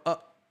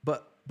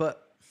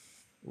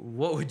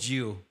what would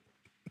you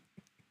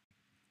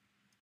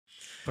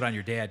put on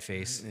your dad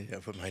face? Yeah,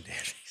 put my dad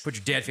face. Put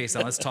your dad face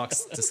on. Let's talk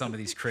to some of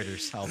these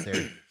critters out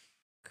there.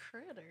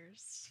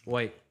 Critters.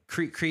 Wait,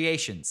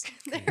 creations,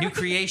 new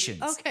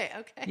creations. Okay.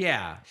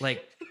 Yeah,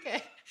 like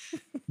Okay.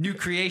 new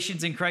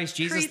creations in Christ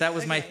Jesus. That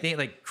was my Okay. thing.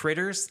 Like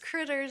critters.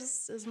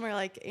 Critters is more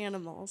like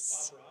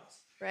animals,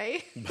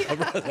 right?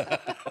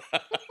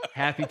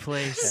 Happy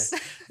place.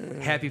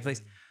 Happy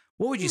place.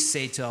 What would you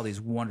say to all these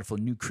wonderful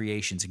new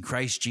creations in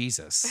Christ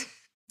Jesus?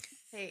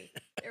 Hey,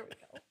 there we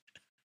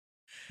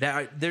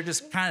go. They're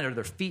just kind of,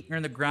 their feet are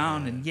in the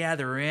ground, and yeah,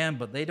 they're in,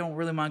 but they don't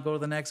really want to go to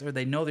the next, or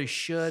they know they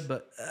should,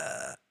 but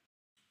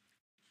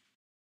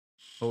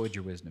what would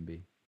your wisdom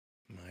be?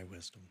 My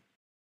wisdom.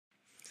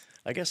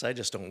 I guess I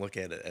just don't look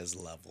at it as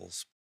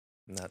levels.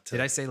 Not to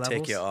Did I say levels?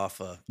 take you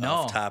off No.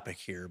 off topic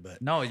here,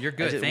 but No, you're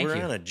good. Thank we're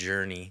you. on a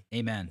journey,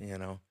 Amen.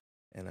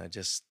 and I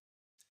just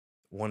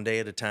one day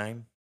at a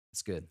time,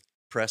 That's good.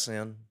 press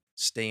in,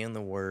 stay in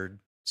the Word,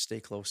 stay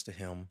close to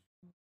Him,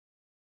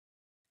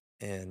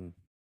 and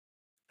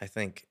I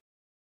think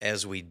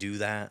as we do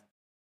that,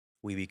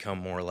 we become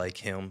more like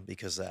Him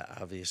because that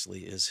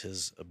obviously is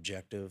His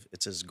objective.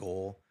 It's His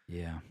goal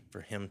Yeah.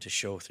 for Him to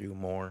show through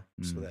more,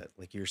 so that,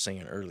 like you were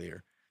saying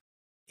earlier,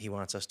 He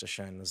wants us to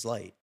shine His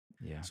light.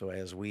 Yeah. So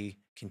as we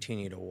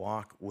continue to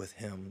walk with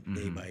Him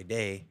day by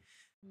day,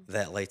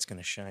 that light's going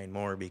to shine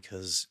more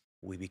because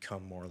we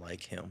become more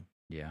like Him.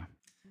 Yeah.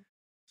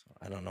 So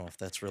I don't know if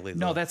that's really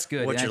No, that's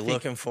good. what And I you're think-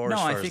 looking for no,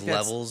 as I far as think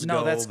that's- levels no,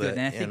 go. that's good. But,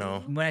 And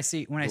I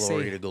think when I say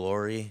glory to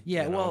glory.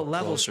 Yeah, well,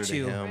 levels closer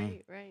too. to Him.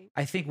 Right.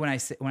 I think when I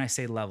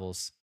say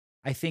levels,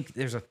 I think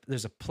there's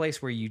a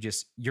place where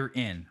you're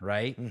in,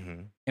 right?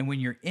 Mm-hmm. And when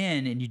you're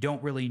in and you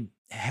don't really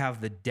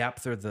have the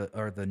depth or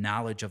the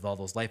knowledge of all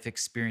those life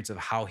experience of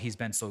how he's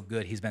been so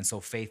good, he's been so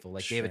faithful,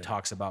 like David Sure.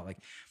 talks about, like,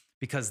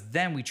 because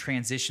then we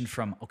transition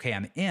from, okay,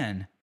 I'm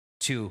in,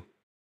 to,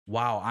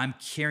 wow, I'm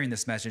carrying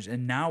this message,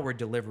 and now we're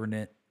delivering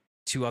it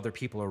to other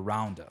people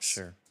around us.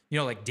 Sure.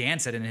 Like Dan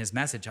said in his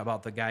message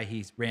about the guy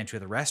he ran to at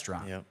the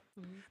restaurant. Yep.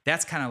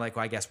 That's kind of like,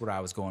 I guess, what I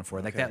was going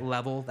for. Like Okay. that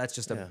level, that's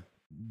just a Yeah.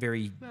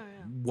 very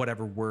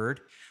whatever word.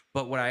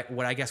 But what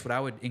I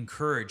would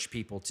encourage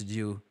people to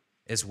do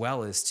as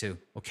well is to,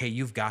 okay,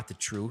 you've got the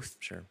truth.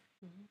 Sure.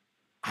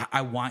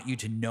 I want you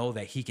to know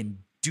that he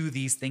can do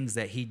these things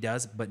that he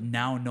does, but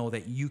now know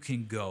that you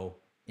can go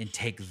and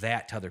take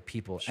that to other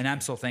people. And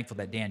I'm so thankful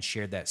that Dan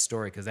shared that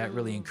story, because that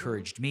really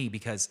encouraged me,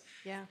 because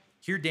Yeah.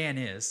 here Dan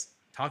is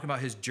talking about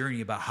his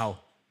journey, about how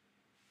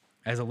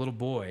as a little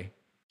boy,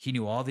 he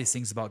knew all these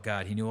things about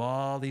God. He knew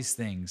all these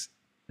things.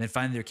 And then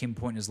finally there came a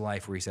point in his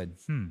life where he said,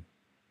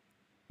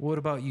 what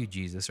about you,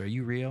 Jesus? Are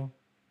you real?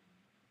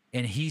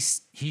 And he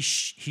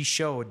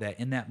showed that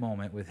in that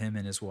moment with him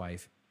and his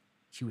wife,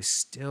 he was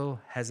still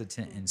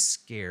hesitant and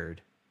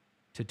scared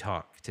to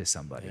talk to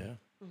somebody. Yeah.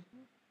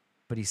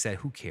 But he said,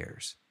 who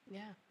cares?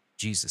 Yeah.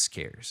 Jesus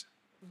cares.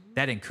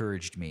 That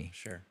encouraged me.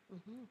 Sure.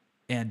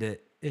 And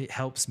it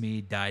helps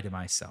me die to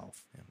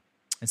myself. Yeah.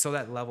 And so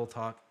that level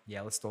talk,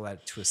 let's throw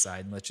that to a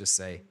side and let's just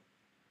say,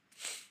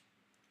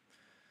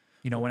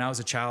 when I was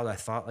a child, I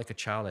thought like a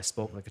child, I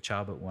spoke like a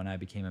child, but when I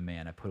became a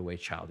man, I put away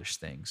childish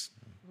things.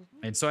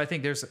 And so I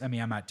think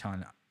I'm not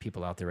telling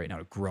people out there right now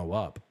to grow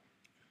up,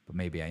 but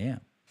maybe I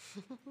am.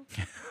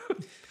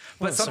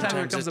 But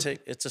sometimes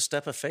it's a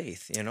step of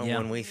faith,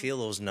 when we feel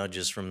those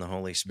nudges from the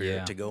Holy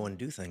Spirit to go and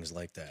do things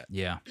like that.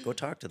 Yeah. Go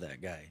talk to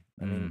that guy.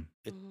 I mean,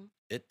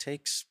 it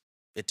takes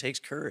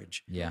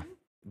courage. Yeah.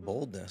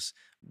 Boldness.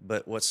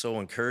 But what's so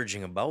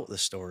encouraging about the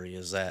story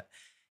is that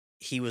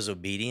he was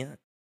obedient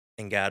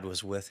and God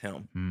was with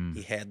him.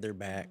 He had their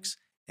backs,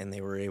 and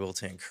they were able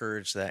to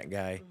encourage that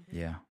guy,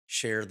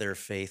 share their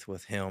faith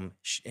with him,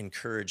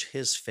 encourage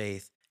his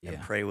faith, and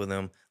pray with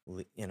him.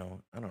 I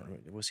don't know.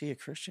 Was he a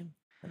Christian?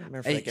 I don't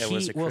remember if that guy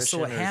was a Christian. Well, so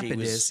what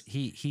happened is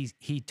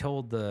he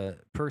told the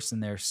person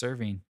there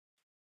serving,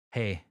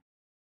 hey,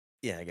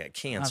 I got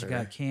cancer. I've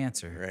got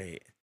cancer.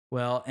 Right.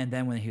 Well, and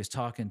then when he was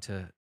talking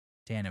to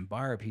Dan and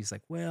Barb, he's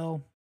like,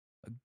 well,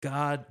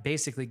 God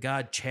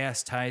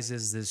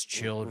chastises his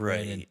children.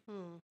 Right. And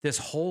this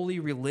holy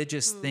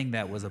religious thing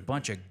that was a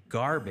bunch of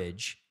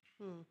garbage,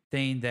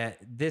 saying that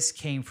this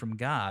came from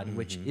God,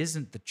 which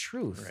isn't the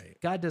truth. Right.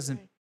 God doesn't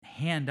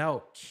hand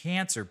out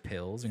cancer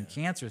pills and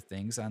cancer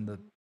things on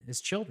his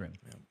children.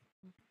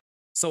 Yeah.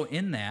 So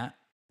in that,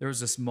 there was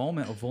this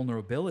moment of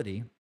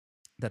vulnerability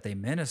that they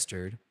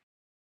ministered,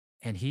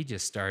 and he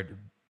just started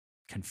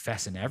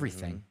confessing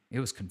everything. It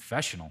was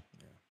confessional.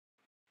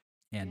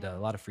 And a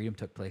lot of freedom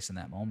took place in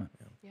that moment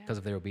because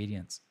of their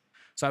obedience.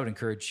 So I would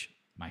encourage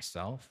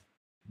myself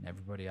and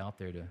everybody out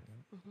there to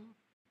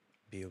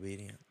be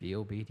obedient. Be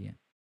obedient.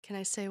 Can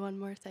I say one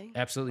more thing?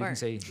 Absolutely, Or you can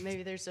say.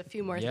 maybe there's a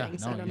few more Yeah,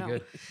 things. no, I don't you're know.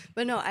 good.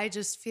 But no, I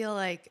just feel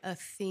like a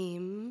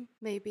theme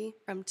maybe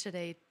from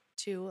today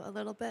too, a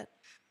little bit.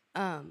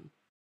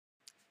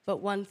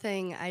 But one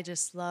thing I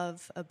just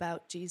love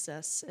about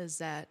Jesus is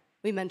that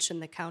we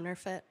mentioned the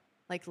counterfeit,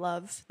 like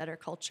love that our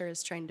culture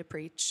is trying to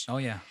preach. Oh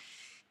yeah.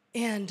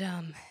 And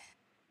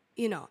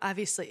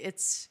obviously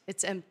it's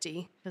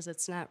empty because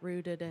it's not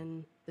rooted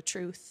in the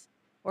truth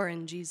or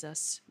in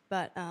Jesus.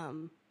 But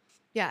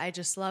I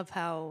just love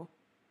how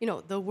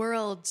the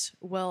world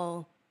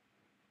will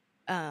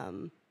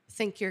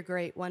think you're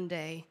great one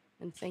day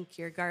and think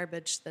you're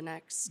garbage the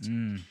next.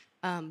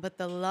 But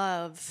the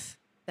love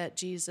that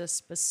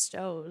Jesus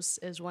bestows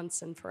is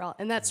once and for all.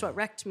 And that's what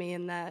wrecked me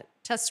in that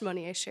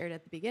testimony I shared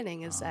at the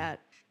beginning, is that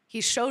he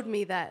showed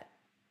me that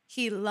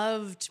he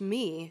loved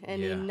me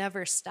and he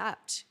never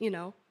stopped,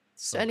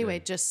 So anyway,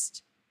 good.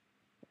 just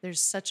there's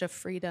such a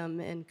freedom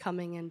in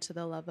coming into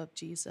the love of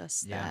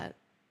Jesus that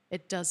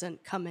it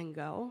doesn't come and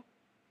go.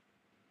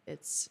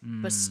 It's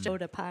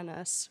bestowed upon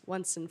us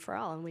once and for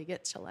all, and we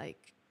get to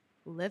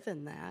live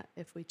in that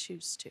if we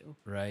choose to.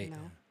 Right.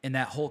 And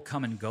that whole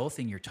come and go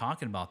thing you're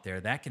talking about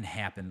there, that can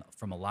happen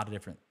from a lot of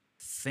different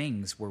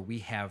things where we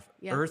have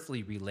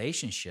earthly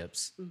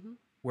relationships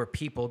where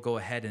people go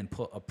ahead and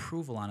put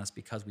approval on us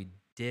because we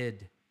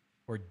did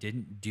or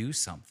didn't do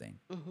something.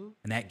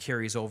 And that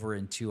carries over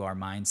into our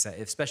mindset,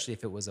 especially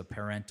if it was a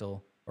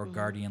parental or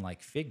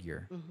guardian-like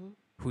figure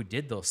who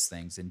did those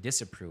things and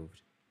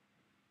disapproved.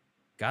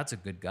 God's a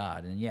good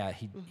God. And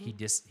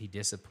he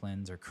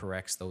disciplines or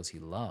corrects those he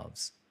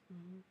loves.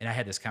 And I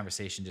had this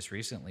conversation just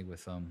recently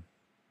with a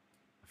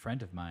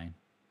friend of mine.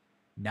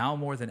 Now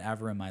more than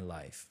ever in my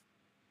life,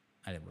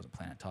 I wasn't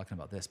planning on talking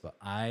about this, but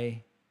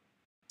I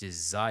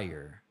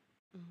desire,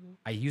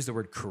 I use the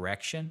word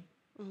correction.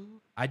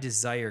 I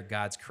desire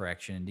God's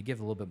correction. And to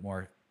give a little bit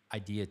more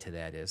idea to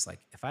that is, like,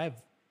 if I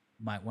have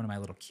one of my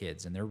little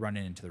kids and they're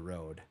running into the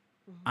road,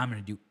 I'm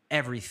going to do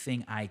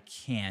everything I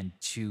can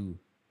to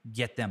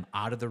get them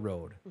out of the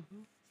road.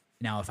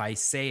 Now, if I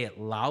say it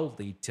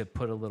loudly to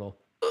put a little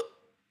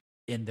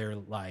in their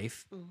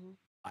life,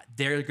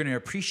 they're going to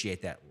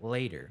appreciate that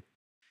later.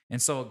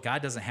 And so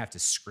God doesn't have to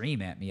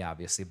scream at me,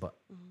 obviously, but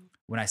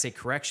when I say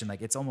correction,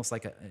 like, it's almost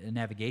like a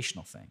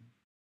navigational thing.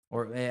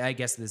 Or I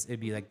guess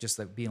it'd be just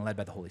like being led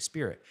by the Holy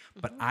Spirit.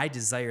 But I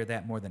desire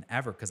that more than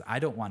ever because I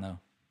don't want to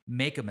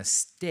make a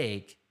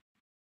mistake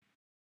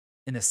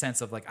in the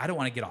sense of, like, I don't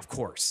want to get off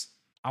course.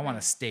 I want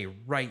to stay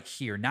right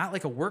here. Not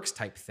like a works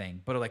type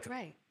thing, but like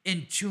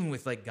in tune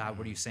with, like, God,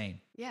 what are you saying?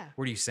 Yeah.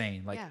 What are you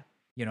saying? Like,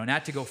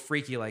 not to go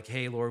freaky, like,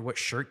 hey, Lord, what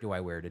shirt do I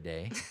wear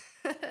today?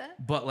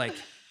 But, like,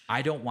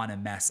 I don't want to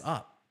mess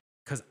up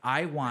because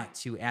I want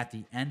to, at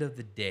the end of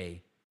the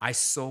day, I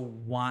so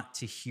want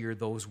to hear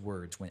those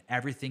words when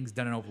everything's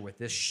done and over with.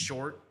 This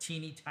short,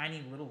 teeny,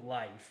 tiny little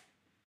life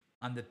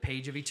on the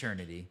page of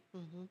eternity.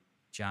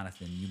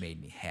 Jonathan, you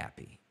made me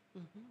happy.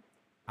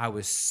 I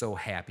was so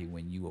happy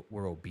when you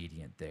were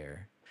obedient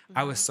there.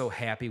 I was so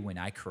happy when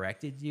I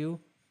corrected you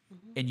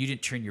and you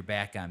didn't turn your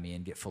back on me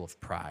and get full of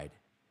pride.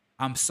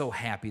 I'm so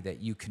happy that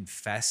you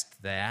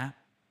confessed that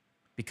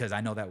because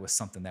I know that was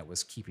something that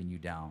was keeping you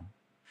down.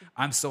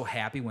 I'm so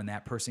happy when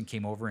that person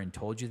came over and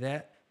told you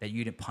that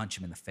you didn't punch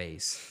him in the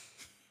face.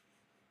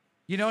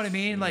 You know what I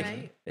mean? Like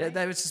Right.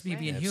 that was just me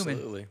being human.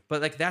 Absolutely.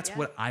 But like that's Yeah.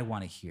 what I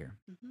want to hear.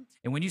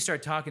 And when you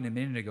start talking a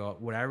minute ago,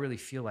 what I really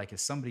feel like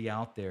is somebody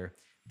out there,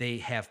 they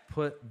have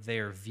put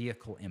their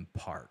vehicle in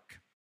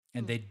park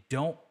and they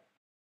don't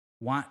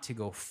want to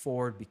go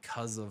forward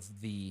because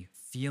of the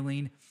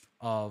feeling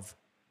of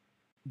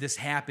this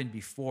happened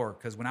before.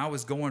 Because when I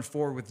was going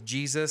forward with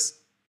Jesus,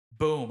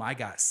 boom, I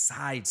got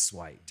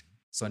sideswiped.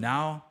 So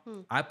now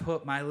I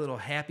put my little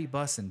happy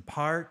bus in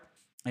park,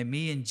 and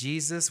me and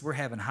Jesus, we're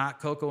having hot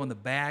cocoa in the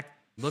back,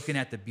 looking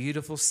at the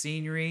beautiful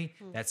scenery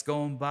that's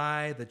going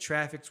by, the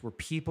traffics where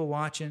people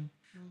watching.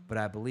 But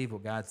I believe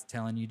what God's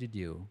telling you to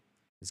do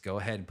is go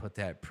ahead and put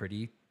that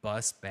pretty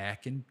bus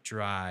back in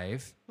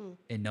drive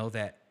and know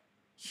that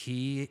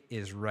he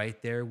is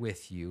right there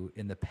with you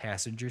in the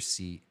passenger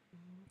seat,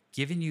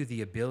 giving you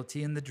the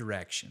ability and the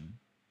direction.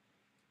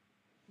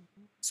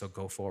 So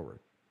go forward.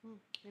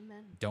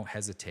 Amen. Don't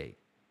hesitate.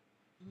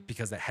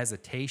 Because that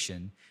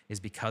hesitation is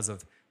because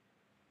of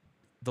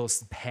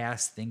those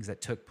past things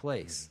that took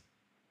place.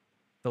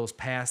 Those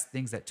past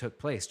things that took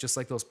place, just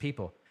like those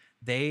people.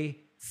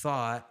 They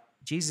thought,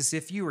 Jesus,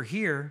 if you were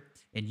here,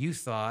 and you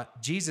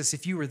thought, Jesus,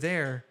 if you were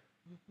there,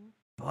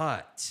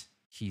 but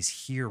he's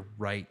here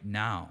right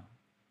now.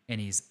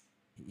 And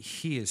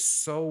he is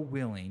so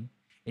willing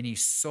and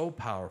he's so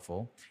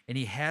powerful and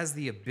he has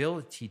the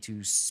ability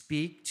to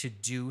speak, to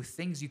do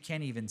things you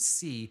can't even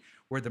see,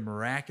 where the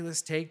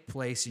miraculous take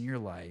place in your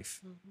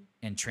life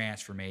and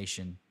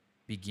transformation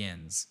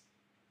begins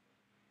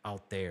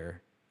out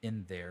there,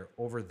 in there,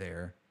 over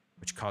there,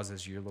 which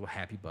causes your little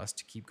happy bus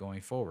to keep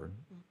going forward.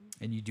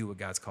 And you do what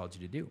God's called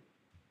you to do.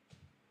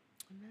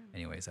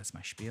 Anyways, that's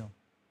my spiel.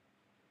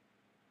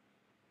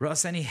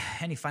 Russ, any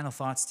final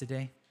thoughts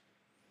today?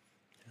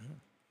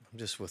 I'm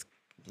just with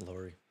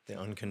Lori, the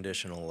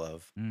unconditional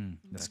love.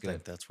 That's I good.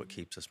 think that's what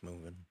keeps us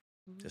moving.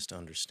 Just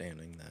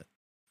understanding that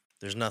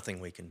there's nothing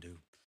we can do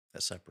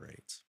that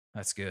separates.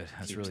 That's good.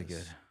 That's Keeps really us-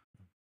 good.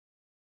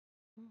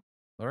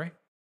 Lori?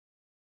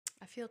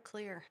 I feel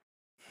clear.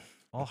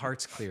 All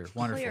hearts clear.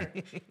 Wonderful.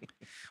 Clear.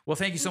 Well,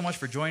 thank you so much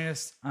for joining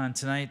us on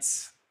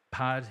tonight's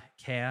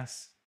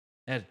podcast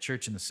at a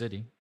church in the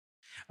city.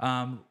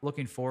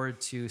 Looking forward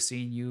to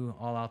seeing you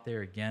all out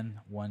there again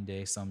one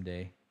day,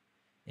 someday.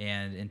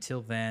 And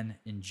until then,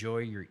 enjoy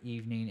your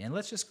evening. And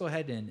let's just go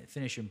ahead and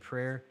finish in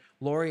prayer.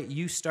 Lori,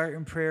 you start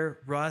in prayer,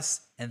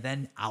 Russ, and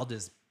then I'll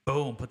just,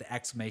 boom, put the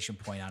exclamation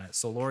point on it.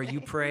 So, Lori,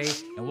 you pray,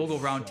 and we'll go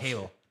round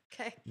table.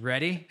 Okay.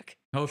 Ready?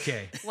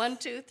 Okay. 1,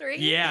 2, 3.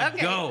 Yeah,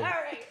 okay. go. All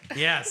right.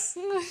 Yes.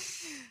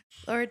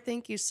 Lord,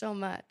 thank you so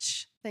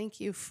much. Thank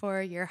you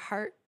for your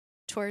heart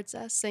towards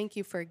us. Thank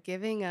you for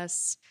giving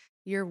us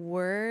your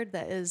word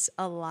that is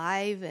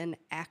alive and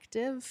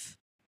active.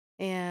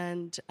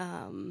 And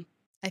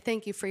I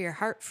thank you for your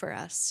heart for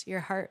us,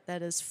 your heart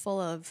that is full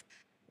of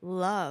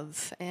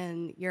love,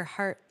 and your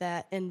heart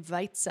that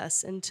invites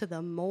us into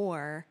the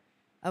more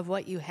of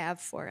what you have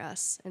for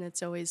us. And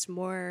it's always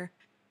more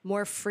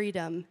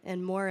freedom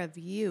and more of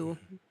you.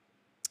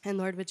 And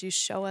Lord, would you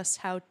show us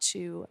how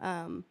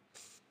to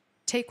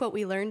take what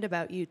we learned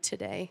about you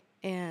today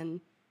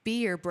and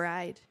be your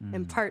bride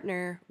and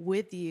partner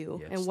with you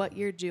Yes, and what Lord.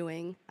 you're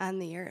doing on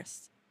the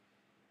earth.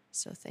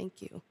 So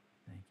thank you.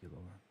 Thank you,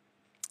 Lord.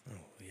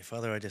 Oh, yeah,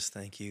 Father, I just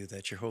thank you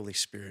that your Holy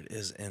Spirit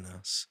is in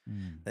us,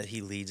 that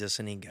he leads us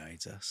and he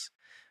guides us.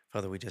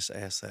 Father, we just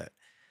ask that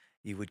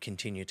you would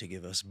continue to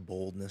give us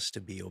boldness to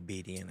be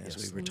obedient, as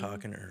Yes, we were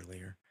talking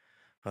earlier.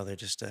 Father,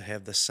 just to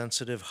have the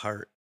sensitive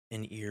heart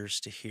and ears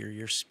to hear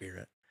your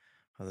spirit.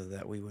 Father,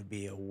 that we would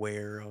be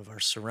aware of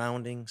our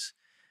surroundings,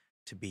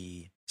 to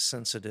be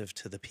sensitive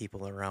to the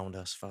people around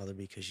us, Father,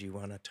 because you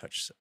want to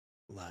touch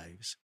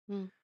lives.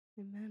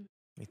 Amen.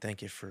 We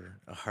thank you for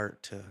a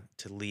heart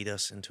to lead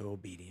us into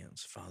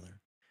obedience, Father,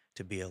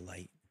 to be a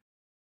light.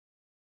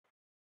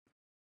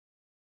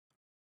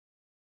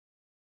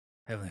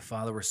 Heavenly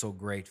Father, we're so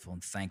grateful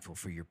and thankful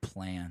for your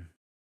plan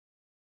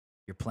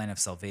of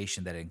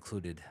salvation that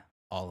included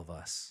all of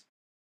us.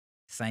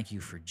 Thank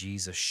you for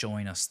Jesus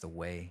showing us the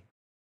way.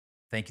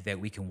 Thank you that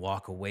we can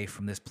walk away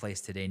from this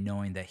place today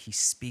knowing that he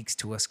speaks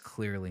to us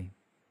clearly.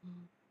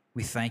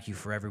 We thank you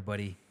for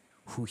everybody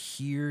who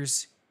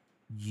hears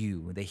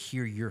you. They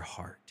hear your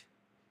heart.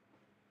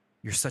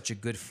 You're such a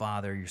good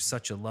Father. You're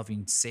such a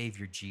loving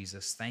Savior,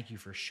 Jesus. Thank you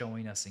for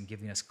showing us and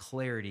giving us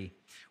clarity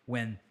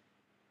when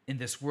in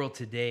this world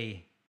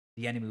today,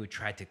 the enemy would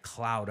try to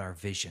cloud our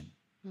vision.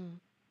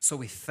 So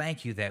we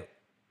thank you that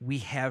we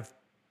have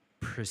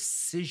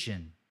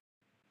precision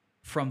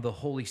from the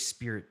Holy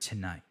Spirit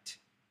tonight.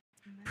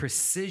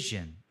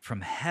 precision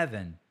from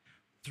heaven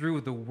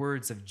through the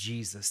words of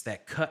Jesus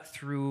that cut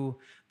through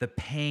the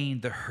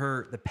pain, the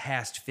hurt, the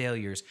past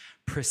failures,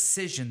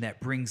 precision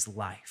that brings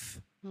life,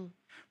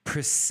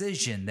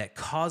 precision that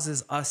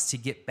causes us to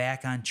get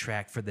back on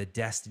track for the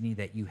destiny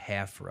that you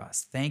have for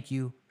us. Thank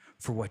you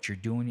for what you're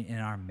doing in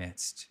our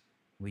midst.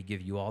 We give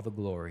you all the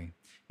glory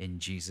in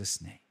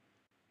Jesus' name.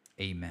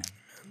 Amen.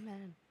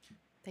 Amen.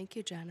 Thank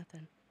you,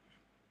 Jonathan,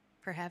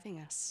 for having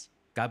us.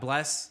 God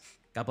bless.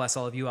 God bless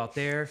all of you out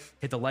there.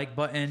 Hit the like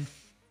button.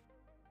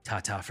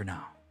 Ta-ta for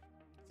now.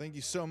 Thank you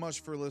so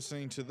much for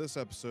listening to this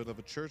episode of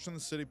a Church in the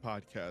City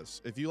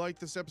podcast. If you like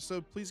this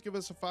episode, please give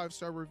us a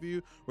 5-star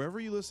review wherever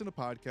you listen to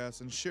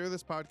podcasts, and share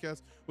this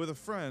podcast with a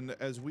friend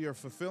as we are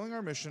fulfilling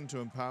our mission to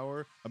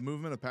empower a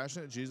movement of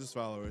passionate Jesus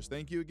followers.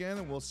 Thank you again,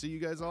 and we'll see you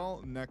guys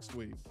all next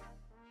week.